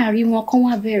 àárín wọn kan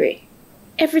wá bẹ̀rẹ̀.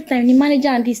 Every time ni manager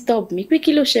and disturb mi pé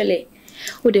kí ló ṣẹlẹ̀?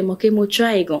 Ó dẹ̀ mọ̀ pé mo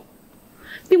try gan.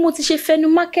 Bí mo ti ṣe fẹnu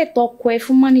market ọkọ ẹ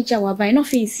fún manager wa báyìí náà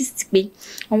fi insist pé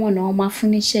àwọn ọ̀nà wọn máa fún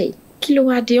níṣẹ́ yìí. Kí ló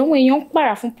wá dé? Àwọn èèyàn ń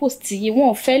pààrà fún post yìí, wọn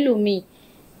ò fẹ́ lómi.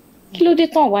 Kí ló dé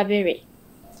tán wá bẹ̀rẹ̀?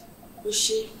 Ó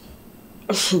ṣe.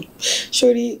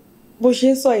 Sórí bó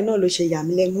ṣe ń sọ yìí náà ló ṣe yà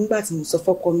mí lẹ́nu nígbà tí mo sọ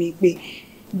fọ́kọ mi pé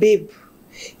babe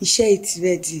iṣẹ́ it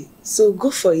ready so go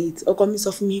for it. Ọkọ mi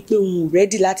sọ fún mi pé òun ò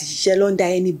ready láti ṣiṣẹ́ lọ́ndà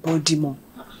anybody mọ́.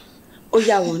 Ó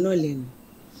yà wọ́n náà lẹ́nu.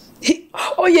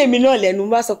 Ó yé mi náà lẹ́nu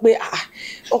bá sọ pé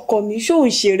ọkọ mi ṣóun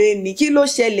ṣeré ni kí ló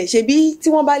ṣẹlẹ̀ ṣebí tí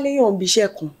wọ́n bá léyàn bí iṣẹ́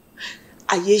kan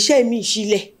àyè iṣẹ́ mi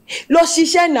sílẹ̀ lọ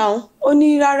ṣiṣẹ́ náà. Ó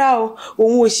ní rárá o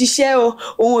òun ò ṣiṣẹ́ o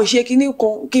òun ò ṣe kinní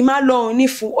kan kí n má lọ òun ní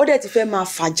fún ó dẹ̀ ti fẹ́ máa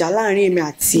fàjà láàrin èmi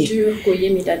àti ẹ̀. Dúró kò yé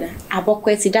mi dáadáa. Àbọ̀kọ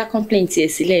ẹ ti dá complaint ẹ̀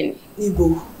sílẹ̀ ni.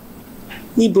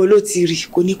 Níbo ló ti rí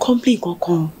kò ní complaint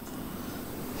kankan.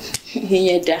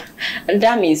 Ìyẹn dá.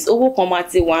 That means owó kan máa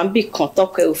ti wà ń bì kan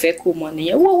tọ́kọ ẹ ò fẹ́ kó mọ̀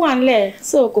nìyẹn. Owó wà ńlẹ̀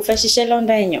so kò fẹ́ ṣiṣẹ́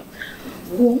lọ́ndà èèyàn.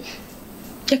 Wo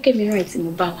jẹ́ kémi rìn tí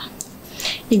mo bá wà.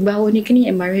 Ìgbà wo ni kíní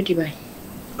yẹn máa ready báyìí?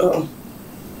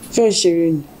 Ṣé ò ń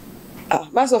ṣeré ni?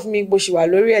 Má sọ fún mi bó ṣe wà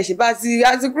lórí ẹ̀ ṣe bá ti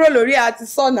kúrò lórí ẹ̀ àti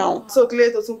sọ náà. So kílé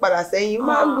tó tún padà sẹ́yìn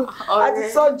àti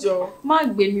sọ́jọ́. Má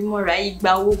gbé mi mọ́ra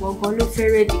ìgbà owó gangan ló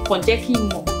fẹ́ ready kàn jẹ́ kí n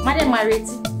mọ̀. Má dẹ̀ máa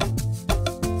retí.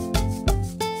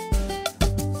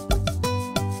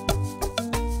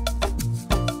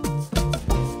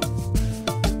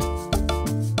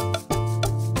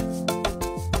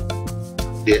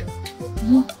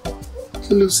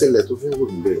 Kí ló ṣẹlẹ̀ tó fẹ́ wò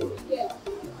ní bẹ́ẹ̀?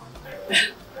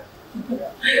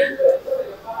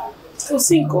 Kò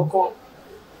sí nǹkan kan.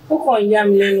 Ó kàn yà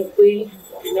mí lẹ́nu pé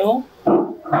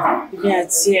èmi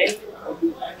àti ẹ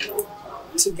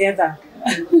together.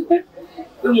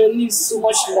 Pé mo need so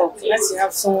much luck láti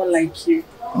have someone like you.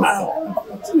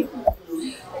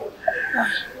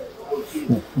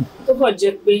 Tó kàn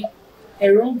jẹ́ pé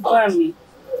ẹ̀rù ń bà mí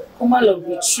kó má lọ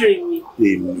betray mi.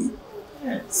 Èmi.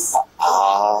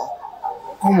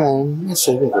 Come on, má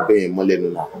sọ nǹkan bẹ́ẹ̀ yẹn mọ́ lẹ́nu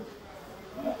náà.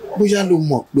 Bóyá ló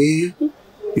mọ̀ pé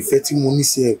ìfẹ́ tí mo ní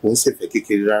sí ẹ kò ń ṣèfẹ́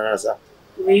kékeré rárá sá.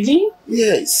 Really?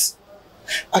 Yes.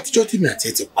 Àtijọ́ tí mi àti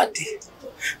ẹ ti pàdé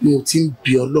ni mo ti ń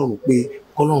bi Ọlọ́run pé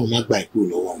kọ́lọ́run má gba ìkú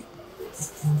lọ́wọ́ mi.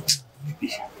 Bíbí,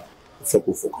 mo fẹ́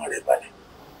kó fọkàn rẹ balẹ̀.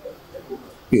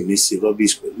 Mi ò ní ṣe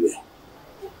rubbish pẹ̀lú ẹ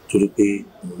torí pé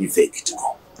mo nífẹ̀ẹ́ gidi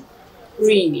gan.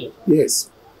 Really? Yes.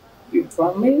 You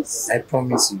promise? I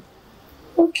promise you.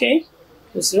 Okay.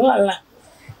 Kò sí wàhálà.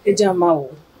 Ẹ jẹ́ máa wò.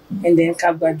 And then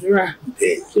ká gbàdúrà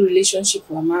kí relationship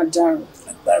wa máa dàrú.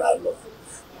 Agbára lọ.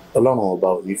 Ọlọ́run ọba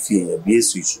ò ní fi èèyàn bí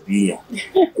èso ìṣù bí èèyàn.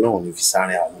 Ọlọ́run ò ní fi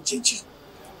sáárín àwọn méjèèjì.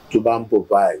 Tó bá ń bọ̀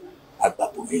báyìí,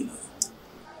 àgbàbọ̀ mi lọ.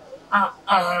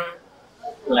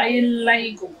 Láyé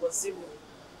kò pọ̀ sí mi.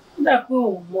 Ó dà pé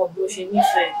òun mọ bí ó ṣe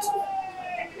nífẹ̀ẹ́ tó.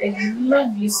 I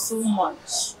love you so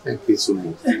much. Thank you so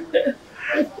much.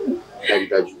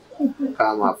 Dájúdájú, ká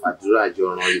máa fàdúrà jọ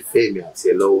ran ìfẹ́ mi àti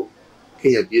ẹ lọ́wọ́.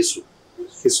 Kéèyàn bí èso.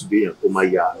 Kéṣù bí èèyàn kó máa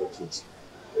ya àmì kejì.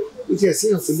 Ó jẹ́ sí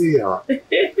èèyàn tó lè yà wá.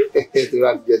 Tó bá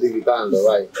ti jẹ́ débi tá à ń lọ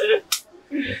báyìí.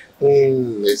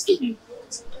 Let's take it.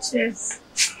 Cheers.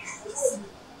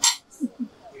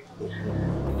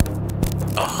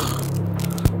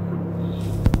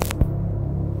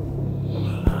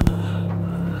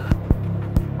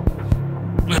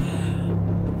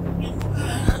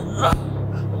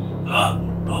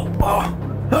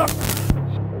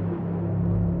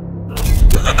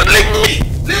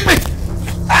 Leave me!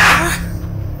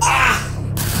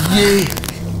 Yeah.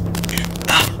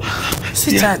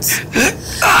 Sweetheart.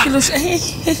 Kí ló ṣe?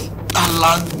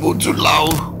 Àlá mojú la o.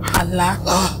 Àlá.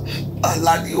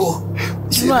 Àlá ni o.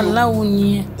 Irú àlá wo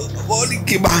nìyẹn? Wọ́n ní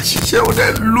kí n máa ṣiṣẹ́ ó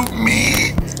dẹ̀ lù mí.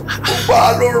 Ó gbà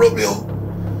á ló rọ mi o.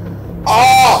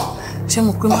 Ṣé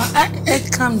mo pé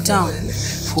calm down.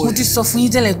 Mo ti sọ fún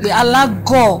yín tẹ́lẹ̀ pé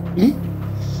alágọ̀.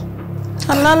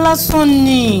 Àlá lásán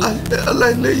ni. Àlá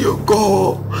ilé yóò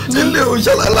gọ̀. Ilé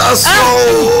òṣèlú lásán o.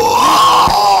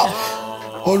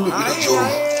 Olùbílẹ̀jọ́.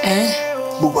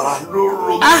 Gbogbo ara ló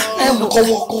rọ mi.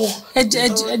 Kọ́wọ́kọ́wọ́. Ẹ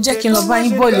jẹ́ kí n lọ bá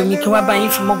yín bọ́ọ̀lù mi kí wọ́n bá yín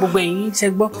fi mọ́ gbogbo ẹ̀yìn ṣẹ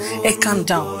gbọ́. Ẹ calm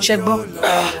down ṣẹ gbọ́.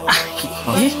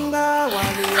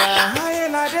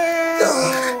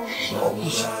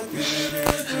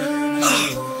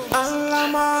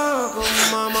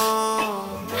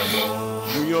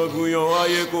 Gúnyán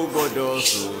ayé kò gbọdọ̀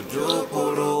sòjó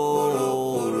kóró.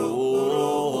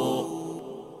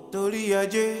 Torí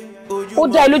ajé ojú ó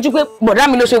dá ẹ lójú pé bọ̀dá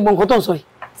mi ló ṣe gbogbo nǹkan tó ń sọ yìí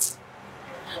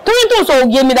torí tó ń sọ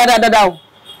òye mi dáadáa o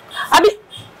àbí.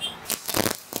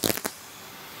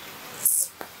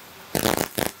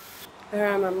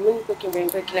 Ara màmá mo ní pé kí n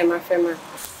bẹ̀rẹ̀ pé kí lẹ máa fẹ́ máa.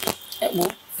 Ẹ wo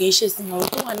kì í ṣe sí ọ̀rọ̀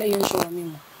tó wà lẹ́yìn oṣù mi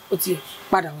mọ̀ ó ti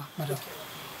padà wá.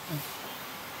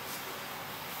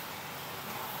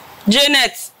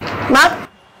 Janet. Ma.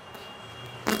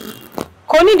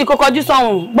 Kò ní ìdí kó kọjú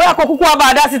sọ́hun bóyá kó kúkú wá bá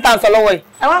a dá síta ń sọ lọ́wọ́ ẹ̀.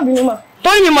 Ẹ wá bínú mà.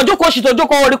 Torí mi mọ̀ jókòó oṣù tó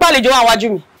jókòó orí pàlejò wà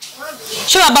wájú mi.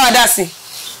 Ṣé wàá bá a dá sí?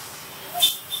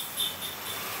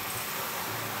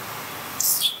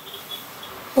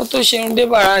 Ó tó ṣerun dé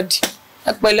bàràdì.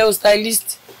 Ẹ pẹ̀lẹ́ o stylist.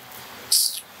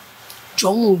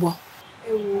 Jọ̀ọ́ mú gbọ́.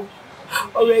 Ẹ wo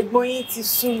ọ̀rọ̀ ẹ̀gbọ́n yín ti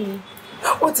sú mi.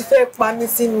 Ó ti fẹ́ pa mí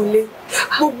sínú ilé.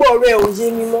 Gbogbo ọ̀rọ̀ ẹ̀ ò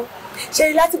yé mi mọ́. Ṣé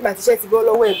rí látìgbà tíṣẹ́ ti bọ́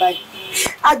lọ́wọ́ ẹ̀ báyìí?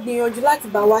 A gbìyànjú láti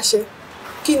bá wáṣẹ́.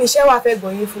 Kí ni iṣẹ́ wàá fẹ́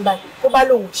gbọ̀n yín fún báyìí? Kó bá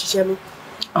lòun ṣiṣẹ́ mọ́.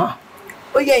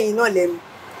 Ó yẹ ẹ̀yin náà lẹ́nu.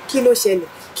 Kí ló ṣẹlẹ̀?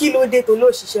 Kí ló dé tó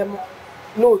lóò ṣiṣẹ́ mọ́?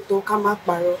 Lóòótọ́ ká má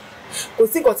parọ́. Kò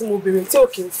sí nǹkan tí mo béèrè tí ò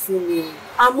kí ń fún mi.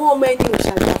 Àmọ́ ọmọ ẹni ò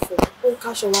ṣàgbàfọ̀. Ó ń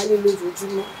káṣọ wálé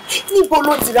lójoojúmọ́. Níbo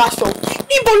ló ti raṣọ?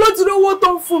 Níbo ló ti rówó tó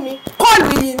ń fún mi? Kọ́ọ̀lù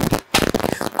yìí ni.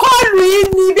 Kọ́ọ̀lù yìí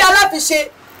ni bí aláfiṣe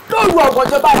lóru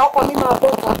ọ̀gànjọ́ báyìí ọkọ mi máa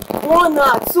bọ́ kan 1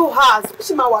 hour 2 hours ó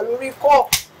sì máa wà lórí kọ́.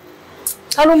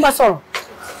 Ta ló ń bá sọ̀rọ̀?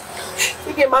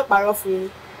 Kí kí n má parọ́ fún yín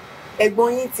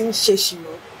ẹ̀gbọ́n yín ti ń ṣe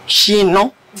ṣìnà. Ṣìnà?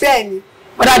 Bẹ́ẹ̀ ni.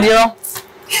 Ọ̀dà dìran.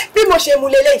 Bí mo ṣe mú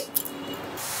lélẹ̀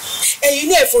ẹ̀yin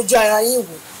ní ẹ fojú ara yín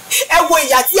wò ẹ wo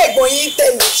ìyà tí ẹ̀gbọ́n yín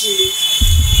tẹ̀lé kiri.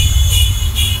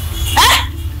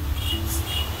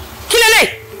 Kí lélẹ̀?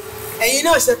 Ẹ̀yin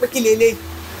náà ṣe pé kí lélẹ̀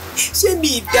ṣé mi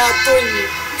ìdá tó ni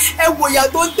ẹ wo ìyà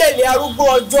tó ń tẹ̀lé arúgbó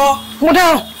ọjọ́. Mo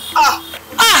dáhùn.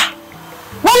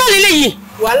 Wọ́n lọ lélẹ̀ yìí.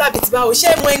 Wàhálà bìí ti bá o ṣé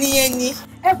mọ ẹni yẹn ni.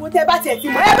 Ẹ̀bùn tẹ bá tiẹ̀ ti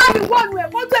mọ̀ ẹ bá mi wọ́ọ̀nù ẹ̀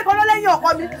kó tó ẹ̀kọ́ lọ́lẹ́yìn ọkọ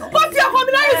mi kó fi ọkọ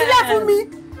mi lẹ́yìn sílẹ̀ fún mi.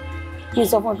 Mi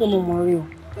sọ fún ẹ pé mo mọ̀ rí o.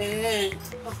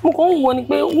 Mo kàn ń wo ni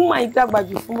pé wúmà yìí dàgbà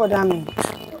jù fún bọ̀dá mi.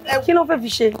 Kí ló fẹ́ fi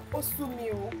ṣe? Ó sú mi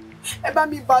o ẹ bá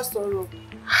mi bá sọ̀rọ̀.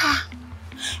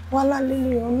 Wàhálà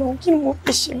lélẹ̀ Ọlọ́run kí ni mo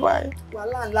fẹ́ ṣe báyìí?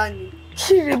 Wàhálà ńlá ni.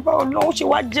 Kí rè bá Ọlọ́run ṣe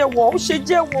wá jẹ́wọ́ ó ṣe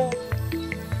jẹ́wọ́.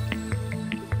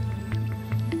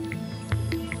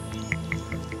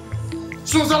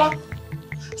 Súnmọ́sọ́lá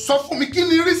sọ fún mi kí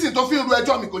ni reason tó fi ń ru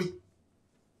ẹjọ́ mi kiri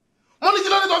mo ní kí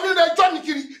ló ní tó fi ń ru ẹjọ́ mi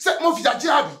kiri ṣé mo fìyà jẹ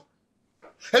àbí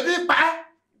ebi pa ẹ́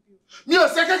mi ò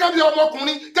ṣe gẹ́gẹ́ bí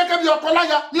ọmọkùnrin gẹ́gẹ́ bí ọkọ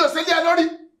láya mi ò ṣe lé ẹ lórí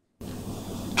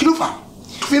kí ló fà á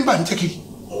tó fi ń bà mí jẹ́ kiri.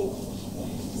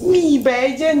 Mi ìbẹ̀ ẹ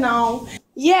jẹ́ náà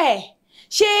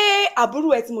ṣé àbúrò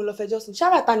ẹ tí mo lọ fẹjọ́ sùn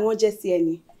ṣáràtà ni wọ́n jẹ́ sí ẹ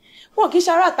ni wọn kì í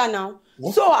ṣáràtà náà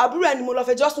so àbúrò ẹ ni mo lọ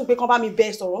fẹjọ́ sùn pé kán bá mi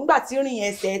bẹ sọ̀rọ̀ nígbà tí rìn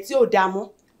ẹsẹ̀ tí ò dáa mọ́.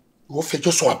 Ìwọ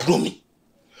fẹjọ́ sùn àbúrò mi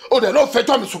ó dẹ̀ náà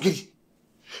fẹjọ́ mi sùn kiri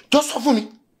jọ sọ fún mi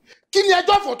kí ni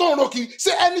ẹjọ́ fò tó ń ro kiri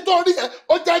ṣé ẹni tó rí yẹn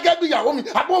ó jẹ́ gẹ́gẹ́ bí ìyàwó mi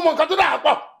àbó ọmọ nǹkan tó dáa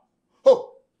pọ̀ ó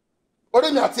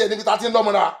orí mi àti ẹ̀ níbi tá a ti ń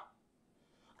lọ́mọ náà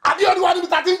àbí ọdún wa níbi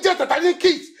tá a ti ń jẹ́ tẹ̀tà ní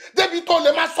kids débi tó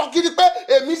lè máa sọ kiri pé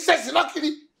èmi ṣèṣì lọ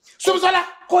kiri Súnmọ́sọ́lá.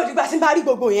 Kò dìgbà tí n bá rí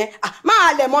gbogbo yẹn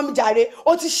máa lẹ̀ mọ́ mi jàre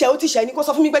ó ti ṣẹ̀ ní kó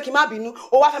sọ fún mi pé kí n má bínú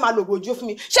ó wá fẹ́ máa lògbò ojú fún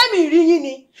mi ṣé mi rí yín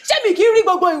ni ṣé mi kì í rí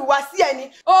gbogbo ìhùwàsí ẹ ni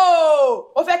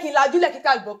ó fẹ́ kí n lajúlẹ̀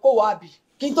kíkà ìbọn kó wá bì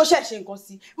kí n tó ṣe nǹkan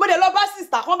sí mo dẹ̀ lọ bá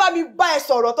sista kan bá mi bá ẹ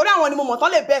sọ̀rọ̀ torí àwọn ni mo mọ̀ tán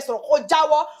lè bẹ ẹ sọ̀rọ̀ kó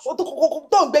jáwọ́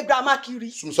tó ń gbé girama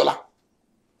kiri. Súnmọ́sọ́lá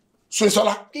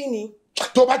kí ni.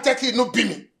 tó bá jẹ́ kí inú bí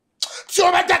mi tí o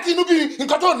bá jẹ́ kí inú bí mi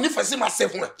nǹkan tó nífẹ̀ẹ́ sí máa ṣe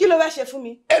fún ẹ. Kí ló fẹ́ ṣe fún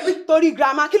mi. Èmi. Torí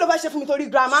girama kí ló fẹ́ ṣe fún mi torí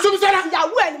girama. Súnmọ́sọ́lá.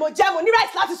 Ìyàwó ẹ ni mo jẹ́ mo ní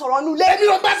right láti sọ̀rọ̀ nù lé. Èmi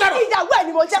ló bá sọ̀rọ̀. Ìyàwó ẹ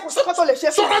ni mo jẹ́ kò sí nǹkan tó lè ṣe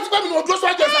fún mi. Sọ̀rọ̀ ti pẹ́ mi ní ojú ọ̀ṣọ́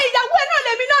àjẹsà. Ìyàwó ẹ náà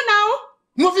lèmi náà náà.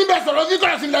 Mo fi ń bẹ sọ̀rọ̀ fi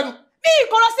kọ́ra sí lẹ́nu. Mi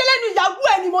ìkọ̀rọ̀ sí lẹ́nu ìyàwó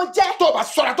ẹ ni mo jẹ́. Tó o bá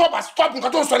sọ̀rọ̀ tó o bá stop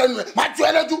nǹkan tó ń sọ lẹ́nu ẹ̀ máa ju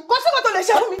ẹ lójú. Kò sí nǹkan tó lè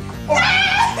ṣe fún mi.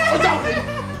 Ọjà wẹ̀rẹ̀ ni.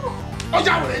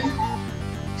 Ọjà wẹ̀rẹ̀ ni.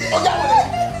 Ọjà wẹ̀rẹ̀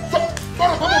ni.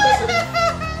 Sọ̀rọ̀ fún mi bẹ́ẹ̀ sẹ́yìn.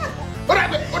 Ó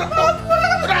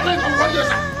dàgbé ìgbà wọ́n yẹ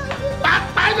sá.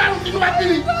 Pàápàá ìlànà ìdínú wa bí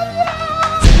ni.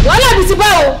 Wàhálà mi ti bá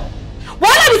o.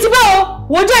 Wàhálà mi ti bá o.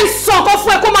 Wòjọ́ ìsàn kan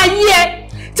fún ẹ kó máa yí ẹ.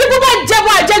 Tí kò bá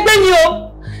jẹ́bọ̀ àjẹgbé ni o.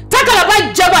 Tákàlà bá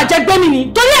jẹ́bọ̀ àjẹgbé mi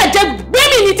ni. Torí àjẹgbé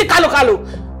mi ni ti kálokàlò.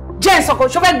 Jẹ́ ìsọ̀kan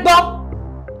ṣọ́ fẹ́ gbọ́.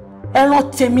 Ẹran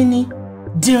tèmi ni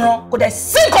dìran kò dẹ̀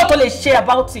sí nǹkan tó lè ṣe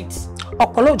about it.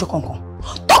 Ọ̀pọ̀lọ́ òjò kankan.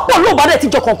 Tọ́pọ̀ ló bá dẹ̀ ti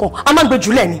jọ kankan. A máa ń gbé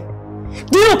jùlẹ̀ ni.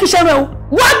 Dìran kí ṣẹ́rẹ́ o.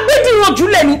 Wá gbé dìran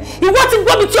jùlẹ̀ ni. Ìwọ ti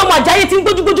gbọ́ mi tí ọmọ àjáyé ti ń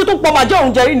gbójúgbójú tó ń pọ̀ màjọ́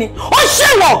òun jẹ́rí ni. Ó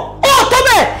ṣèwọ̀. Ó tó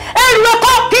bẹ́ẹ̀. Ẹrù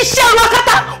ẹ̀kọ́ kì í ṣe ẹrù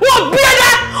akátá. Wọ́n bí ẹ̀dá.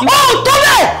 Ó tó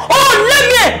bẹ́ẹ̀. Ó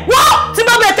lẹ́mí ẹ̀. Wọ́n ti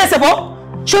bá bẹ́ẹ̀ tẹ̀sẹ̀ bọ́.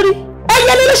 Sórí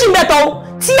ẹyẹ ní lóṣù mẹ́tọ̀ o.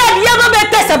 Tí adìyẹ bá bẹ́ẹ̀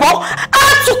tẹ̀sẹ̀ bọ́. Á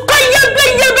tún ká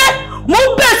yẹ́bẹ́yẹ́bẹ́. Mo ń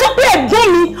bẹ́ẹ̀ sọ pé ẹ̀gbọ́n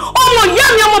mi, ọmọ ìyá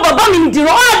mi, ọmọ bàbá mi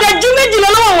nìdìrọ̀. Ọ̀rẹ́dẹ̀jú méjì lọ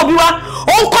lọ́wọ́ òbí wa.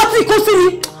 Òun kọ́ tí kú sí mi.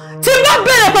 Tí bá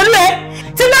bẹ̀rẹ̀ pẹ̀lú ẹ.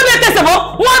 Tí bá bẹ́ẹ̀ tẹ̀sẹ̀ bọ́.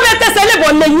 Wọ́n bẹ́ẹ̀ tẹ̀sẹ̀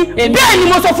bẹ́ẹ̀ ni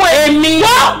mo sọ fún èmi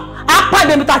wọ́n á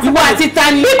pàdé mi tàbí wọ́n àti ta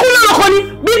ni bí kú lọ́kọ ni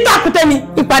bí tàkùtẹ́ ni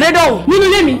ìpàdé dọ̀hùn nínú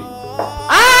ilé mi.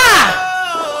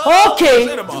 Ok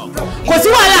kò sí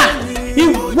wàhálà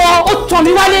ìwọ ó tàn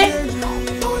mí wálé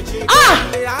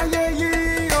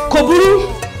kò burú.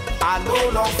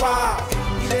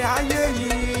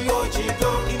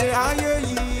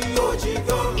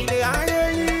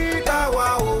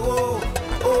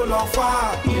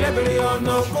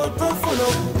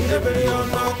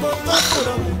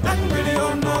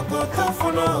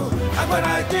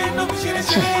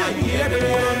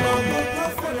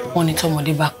 Wọ́n ní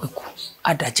tọmọdé bá pẹ̀kú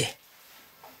àdàjẹ́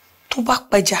tó bá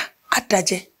pẹja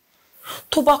àdàjẹ́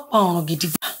tó bá pa ọ̀ràn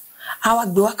gidigba á wá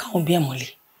gbé wá káwọn bí ẹ̀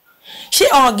mọ́lẹ̀. Ṣé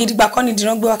ọ̀ràn gidigba kọ́ ni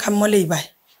dìran gbé wá ká mọ́lẹ̀ ìbáyìí?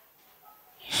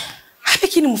 Àbí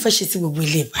kí ni mo fẹ́ ṣe sí gbogbo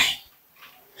ilé ìbáyìí?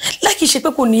 Láì ṣe pé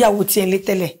kò níyàwó tiẹ̀ lé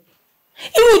tẹ́lẹ̀.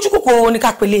 Irú ojú kòkòrò ni ká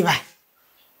pè lé ìbáyìí.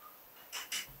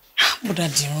 Bọ́dà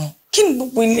dìran kí ni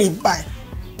gbogbo ilé ìbáyìí?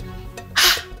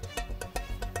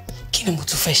 Kí ni mo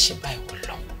tún fẹ́ ṣe báyìí wò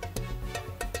lọ?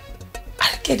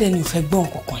 Àríkẹ́dẹ́ ni ò fẹ́ gbọ́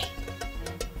nǹkan kan yìí.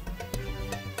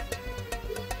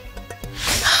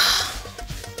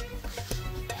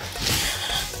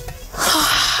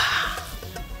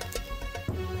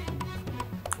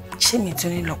 Ṣé mi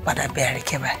tún ní lọ padà bẹ̀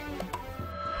Àríkẹ́ báyìí?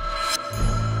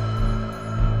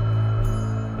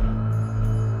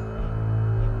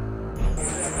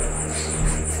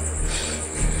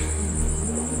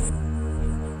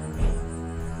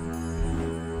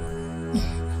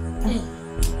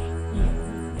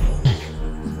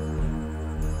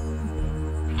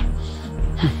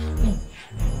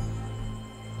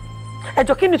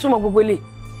 Ẹjọ́ kí ni túmọ̀ gbogbo ilé?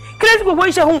 Kí ló ti gbogbo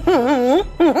iṣẹ́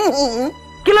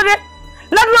kí ló dé?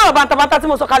 Lọ́dún náà bàǹtàbàǹtà tí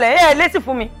mo sọ kalẹ̀ lésì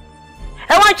fún mi.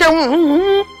 Ẹ wá ń ṣe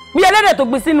bí ẹlẹ́dẹ̀ tó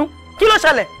gbé sínú. Kí ló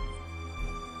ṣẹlẹ̀?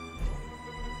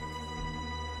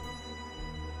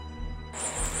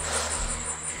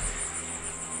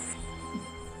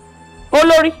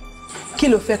 Olórí. Kí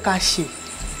ló fẹ́ ká ṣe?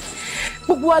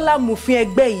 Gbogbo wa la mòfin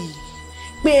ẹgbẹ́ yìí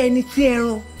pé ẹni tí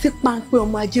ẹran tí páńpẹ́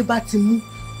ọmọ ajé bá ti mú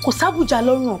kò sábùjá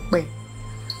lọ́rùn ọ̀pẹ.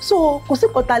 So kò sí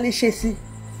nǹkan tá lè ṣe sí.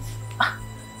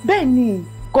 Bẹ́ẹ̀ ni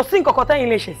kò sí nǹkan kan tẹ́yin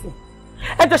lè ṣe sí.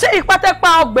 Ẹ̀jọ̀ ṣé ipá tẹ́ pa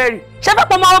ọgbẹ̀rì ṣé fẹ́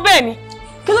pọ̀ máa wọ bẹ́ẹ̀ ni?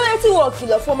 Kí ló dé tí wọ́n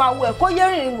kìlọ̀ fún ọmọ awọ ẹ̀ kó yé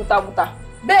rìn mùtàmùtà?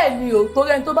 Bẹ́ẹ̀ ni o, torí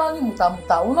ẹni tó bá rìn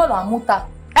mùtàmùtà òun náà là ń múta.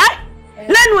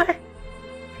 Lẹ́nu ẹ̀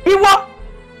ìwọ.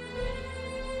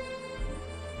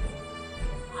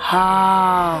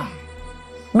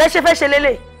 Bẹ́ẹ̀ ṣe fẹ́ ṣe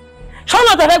lélẹ̀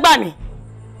ṣọ́nà tó fẹ́ gbà ní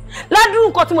ládùúgbò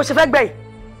nǹkan tí mo ṣe fẹ́ gbẹ̀ yìí.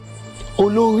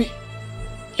 Olórí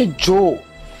ẹ jọ̀ọ́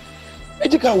ẹ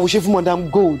jẹ́ ká wòṣe fún Madam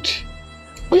Gold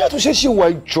bóyá tó ṣe ṣì wà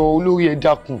ìjọ olórí ẹ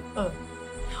dákun.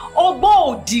 Ọgbọ́n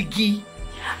òdìgí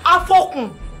afọkùn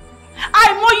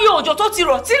àìmọye òjò tó ti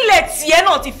rọ̀ tílẹ̀ tiẹ̀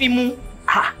náà ti fi mu.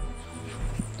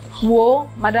 Wo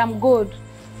Madam Gold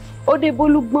ó dé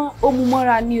bólúgbọ́n ó mú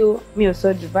mọ́ra ní o mi ò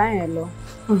sọ Dubai yẹn lọ.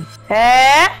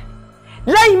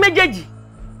 Lẹ́yìn méjèèjì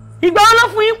ìgbà wọn ló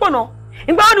fún yín pọ̀nà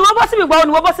ìgbà wọn ni wọ́n bọ́ síbi ìgbà wọn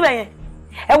ni wọ́n bọ́ síbẹ̀ yẹn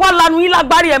ẹ wá lanu yín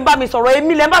lágbárí ẹ̀ ń bá mi sọ̀rọ̀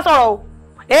èmi lẹ́ ń bá sọ̀rọ̀ o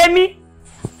èmi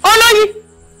olórí.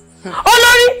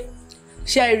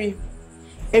 Ṣé rí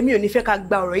èmi ò ní fẹ́ ká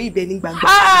gba ọ̀rọ̀ yìí bẹ́ẹ̀ ní gbàgbọ́.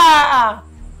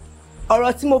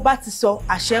 Ọ̀rọ̀ tí mo bá ti sọ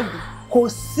àṣẹ́gun kò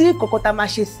sí kankan tá a máa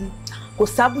ṣe sí kò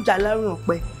sábùjá lọ́rùn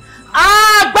ọ̀pẹ.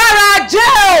 Agbára jẹ́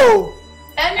o.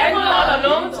 Ẹni mọ̀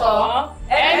ló ń tọ́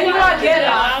ẹni wọ́dìí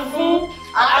là ń fún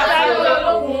àtàrí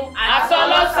olókun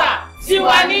àtọlọ́sà tí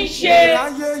wà ní ṣe.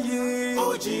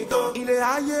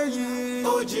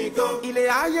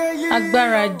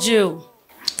 Agbára jẹ́ o.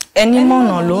 Ẹni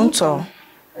mọ̀nà ló ń tọ́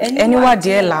ẹni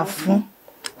wádìí ẹ̀ là fún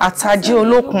àtàjí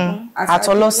olókun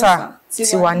àtọlọ́sà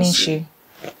tí wà ní ṣe.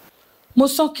 Mo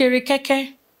sán kéré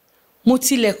kẹ́kẹ́ mo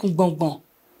tilẹ̀kùn gbọ̀ngbọ̀n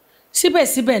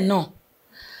síbẹ̀síbẹ̀ náà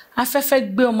afẹ́fẹ́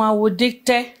gbé ọmọ àwòdé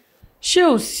tẹ́ ṣé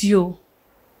ò sí o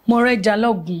mo rẹ́jà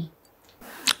lọ́gùn.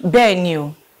 Bẹ́ẹ̀ ni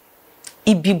o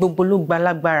ibi gbogbo ló gba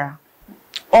lágbára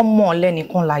ọmọ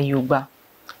ọ̀lẹ́nìkan láàyè ò gbà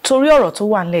torí ọ̀rọ̀ tó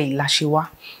wà nílẹ̀ yìí la ṣe wá.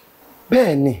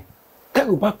 Bẹ́ẹ̀ ni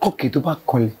tẹ́rù bá kọ̀kẹ́ tó bá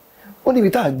kọlẹ̀ ó níbi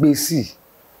tá a gbé sí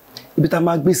ibi tá a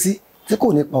máa gbé sí tí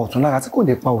kò ní pa ọ̀tún lára tí kò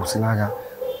ní pa òsì lára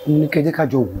mo ní kẹjẹ́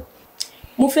kájọ wò.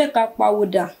 Mo fẹ́ ká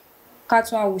pawódà ká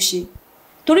tún àwòṣe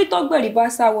torí tọ́gbẹ̀rì bá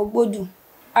sáwọ gbódù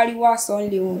ariwo àsán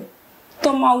lè wọn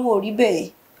tó máa wo rí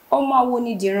bẹ́ẹ̀ ọmọ awo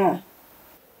nídìíràn.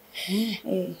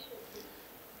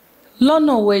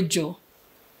 Lọ́nà wẹjọ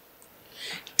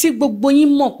tí gbogbo yín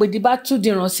mọ̀ pé di bá tún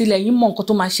dìran sílẹ̀ yín mọ̀ nǹkan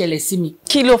tó máa ṣẹlẹ̀ sí mi.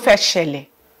 Kí ló fẹ́ ṣẹlẹ̀?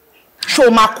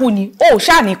 Ṣó máa kú ni ó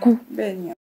ṣáà ní kú.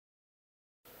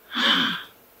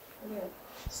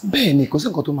 Bẹ́ẹ̀ ni kò sí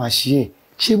nǹkan tó máa ṣe ẹ́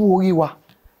ṣé bó orí wa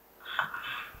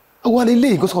wà lè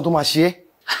léyìn kò sí nǹkan tó máa ṣe ẹ́.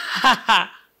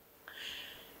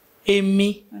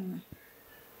 èmi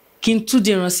kí n tú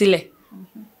dìran sílẹ̀.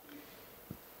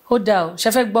 Ó dáa o,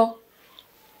 ṣe fẹ́ gbọ́?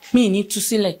 Mi ní tú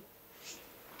sílẹ̀.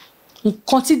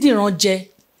 Nǹkan tí dìran jẹ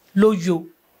ló yọ,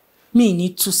 mi ní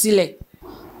tú sílẹ̀.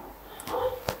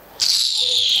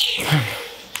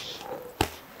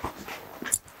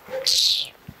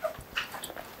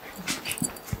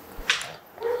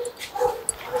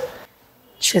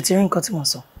 Ṣé ti rí nǹkan tí mo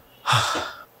sọ?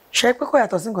 Ṣé pé kò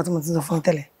yàtọ̀ sí nǹkan tí mo ti sọ fún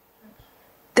tẹ́lẹ̀?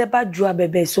 Tẹ́ bá ju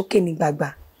abẹ̀bẹ̀ sókè ní gbàgbà,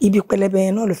 ibi pẹlẹbẹ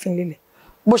yẹn náà ló fi ń lélẹ̀.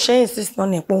 Bó ṣe ń insist náà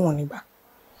ní pé wọn nígbà.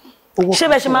 Ṣé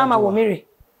bẹ́ẹ̀ ṣe máa wò mí rè?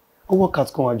 Owó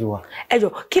cat kan wájú wa. Ẹ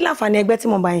jọ̀ọ́, kí láǹfààní ẹgbẹ́ tí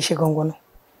mo bá yín ṣe gangan náà?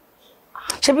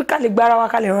 Ṣé bí ká lè gbára wa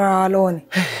ká lè ràn ara wa lọ́wọ́ ni?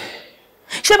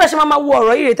 Ṣé bẹ́ẹ̀ ṣe máa wo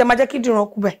ọ̀rọ̀ yìí rè tẹ́ máa jẹ́ kí dìran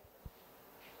kú bẹ́ẹ̀?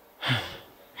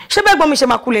 Ṣé bẹ́ẹ̀ gbọ́n mi ṣe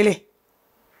máa kú lélẹ̀?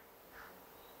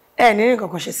 Ẹ ní nǹkan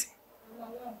kan ṣe sí.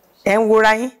 Ẹ ń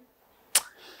wora yín.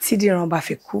 Tí dìran bá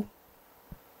fi kú,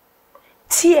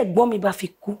 tí ẹ̀gbọ́n mi bá fi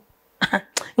kú,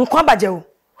 nǹkan bàjẹ́ o.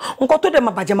 Nǹkan tó dẹ̀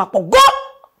máa bàjẹ́ máa pọ̀ gọ́.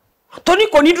 Torí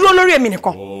kò ní dúró lórí èmi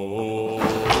nìkan.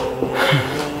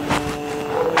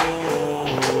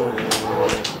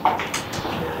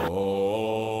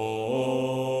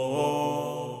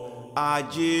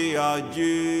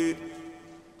 AJE.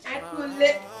 Ẹ kúlé.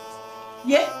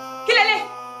 Yé, kí lélẹ̀?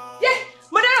 Yé,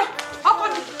 mo dárò, ọkọ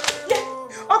mi. Yé,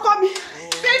 ọkọ mi.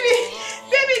 Baby,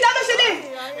 ìdá ló ṣe dé.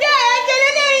 Yé, ẹ̀jẹ̀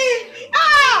lélẹ̀.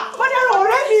 Mo dárò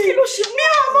ọ̀rẹ́ mi. Kí ló ṣe? Mi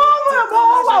ò mọ̀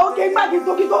ó wà òkè gbàgì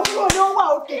tókì tó kúrò ní ó wà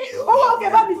òkè. Ó wà òkè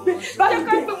bá mi gbé. Baby,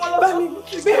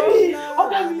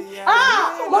 ọkọ mi.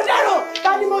 Mo dárò,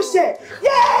 ta ni mo ṣe?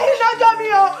 Yé, ìṣọ́jọ́ mi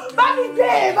o. Bá mi gbé.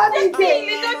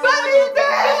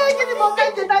 Kí ni mo fẹ́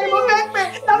jẹ? Ta ni mo fẹ́ pè?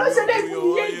 Ta ló ṣe dé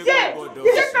ìfún mi? Yé,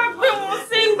 ṣé ká gbé wọn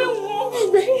sí? Gbé wọn.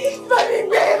 Bá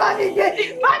mi gbé.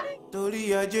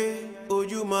 Torí ajé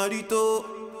ojú máa rí tó.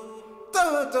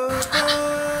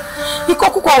 Ikọ́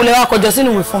kúkọ ò lè wá kọjọ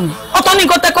sínú ìwé fún mi. Ọ̀tọ̀ ni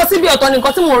nǹkan tẹ́kọ síbi, ọ̀tọ̀ ni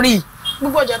nǹkan tí mo rí.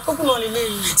 Gbogbo ọjà tó kù náà lè lè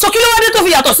yìí. So kí ló wá dé tó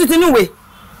fi yàtọ̀ sí tinú ìwé?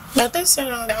 Gbàtẹ́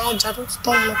ìṣẹ̀ràn rẹ̀ àwọn ọjà tó ti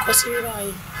tán mo kọ sí rírà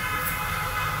yìí.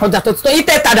 Ọjà tó ti tán yìí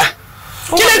tẹ́ tàdà.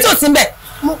 Kí ló tó sí ń bẹ̀?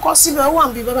 Mo kọ síbẹ̀ ó wà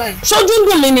ń bí bábà yìí. Ṣojú ń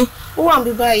dùn mí ni. Ó wà ń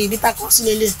bí báyìí ibi ta kọ sí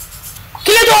lélẹ̀.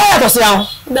 Kí ló tó wá yàtọ̀ síra wọn?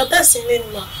 Gbàtẹ́ ìṣẹ̀lẹ̀ ni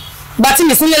mà. Gbà tí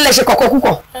mi sí lélẹ̀ ṣe kọ̀kọ́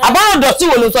kúkọ̀. Àbọ̀rọ̀ dọ̀tí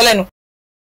wo ló sọ lẹ́nu?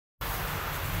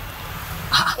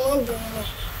 Wọ́n bẹ̀rẹ̀ náà.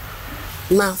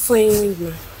 Máa fún yín ring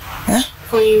ma.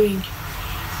 Fún yín ring.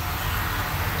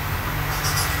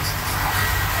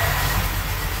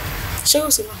 Ṣé o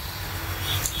sì máa?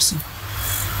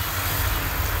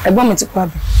 Ẹ̀gbọ́n mi ti kú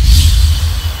àbí.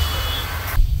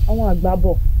 Àwọn àgbà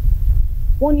bọ̀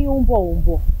wọ́n ní ó ń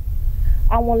bọ̀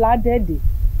àwọn ládẹ́ẹ̀dẹ̀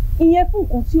ìyẹn fún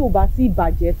nǹkan tí ò bá ti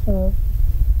bàjẹ́ tán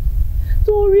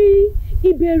torí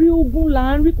ìbẹ̀rẹ̀ ogun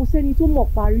là ń rí kò sẹ́ni tó mọ̀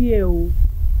parí ẹ̀ o.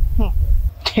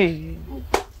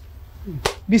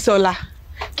 Bísọ́lá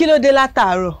kí ló dé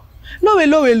látàárọ̀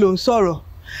lówe ló ń sọ̀rọ̀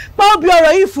pa ó bí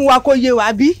ọ̀rọ̀ yìí fún wa kó yé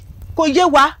wa bí kó yé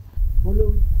wa.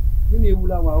 olórí nínú ewu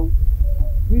la wà o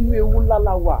nínú ewu ńlá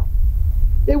la wà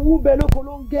ewu bẹ lóko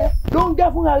ló ń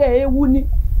gẹ́ fúnra rẹ̀ ewu ni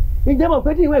ǹjẹ́ mọ̀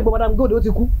pé tí ìwé ìgbọ́n madam gold ó ti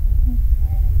kú.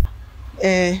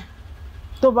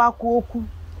 Tó bá kú ó kú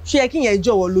ṣé ẹ kí yẹn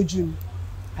jọ̀wọ́ lójú ni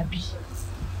àbí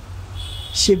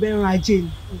ṣe bẹ́ràn ajé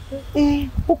ni.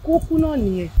 Ó kú náà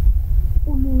nìyẹn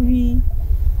olórí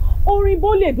orin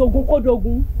bó lè dogun kó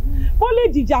dogun bó lè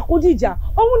dìjà kó dìjà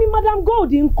òun ni madam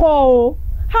gold ń kọ o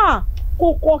kò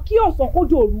kọ kí ọ̀sán kó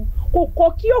dòru kò kọ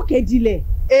kí òkè dilẹ̀.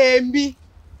 Èmi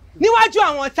níwájú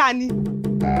àwọn ta ni.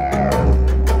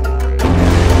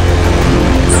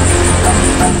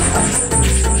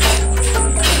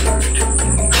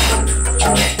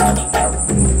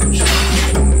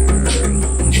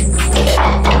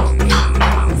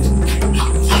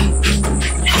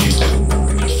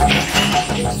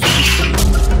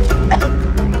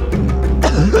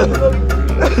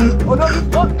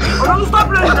 Olórí stop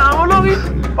playing now,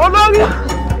 olórí.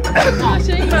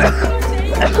 Ṣé yín?